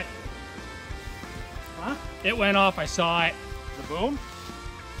saw it. Huh? It went off, I saw it. The boom?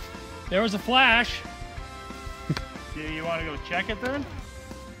 There was a flash. Do you want to go check it then?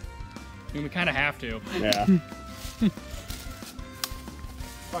 We kind of have to. Yeah.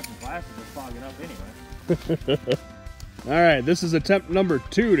 Fucking glasses are fogging up anyway. All right, this is attempt number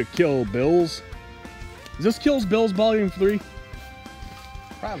 2 to kill Bills. Is this Kills Bills Volume 3?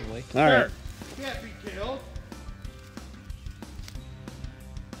 Probably. All right. Can't be killed.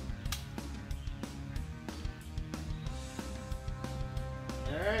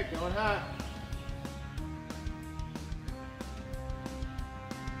 Alright, going hot.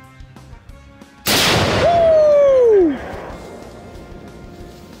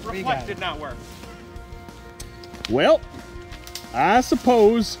 Reflect did not work. Well, I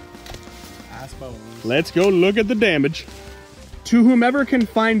suppose. Let's go look at the damage. To whomever can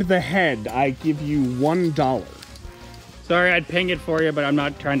find the head, I give you $1. Sorry, I'd ping it for you, but I'm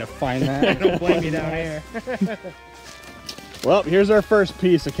not trying to find that. I don't blame you down here. Well, here's our first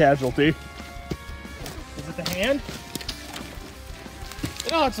piece of casualty. Is it the hand?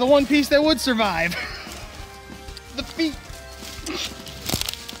 No, it's the one piece that would survive. The feet.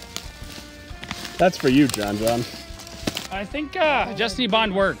 That's for you, John. I think Destiny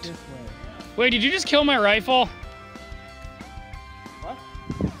Bond worked. Wait, did you just kill my rifle?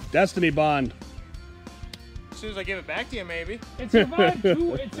 Destiny Bond. As soon as I give it back to you, maybe. It survived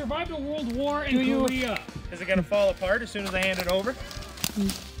a world war in Korea. Is it gonna fall apart as soon as I hand it over?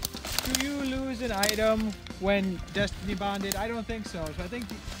 Do you lose an item when Destiny bonded? I don't think so. So I think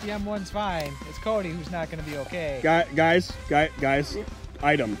the M1's fine. It's Cody who's not going to be okay. Guys,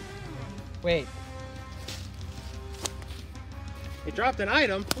 item. Wait, It dropped an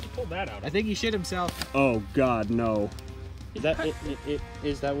item. Pull that out. I think he shit himself. Oh God, no. Is that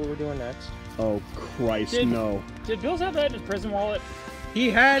is that what we're doing next? Oh Christ, no. Did Bills have that in his prison wallet? He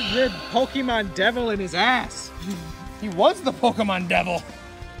had the Pokemon Devil in his ass. He was the Pokemon Devil.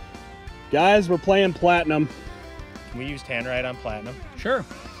 Guys, we're playing Platinum. Can we use Tannerite on Platinum? Sure.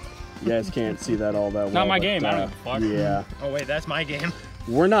 You guys can't see that all that well. Not my but, game. I don't give a fuck. Yeah. Oh wait, that's my game.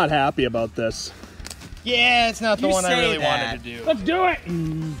 We're not happy about this. Yeah, it's not the You one I say really that. wanted to do. Let's do it.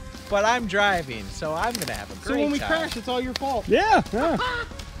 But I'm driving, so I'm going to have a great So when we time. crash, it's all your fault. Yeah.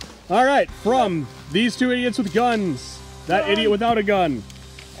 All right, from these two idiots with guns, that idiot without a gun.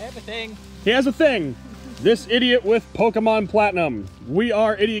 I have a thing. He has a thing. This idiot with Pokemon Platinum. We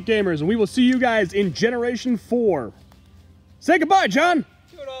are Idiot Gamers, and we will see you guys in Generation 4. Say goodbye, John.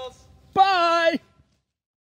 Toodles. Bye.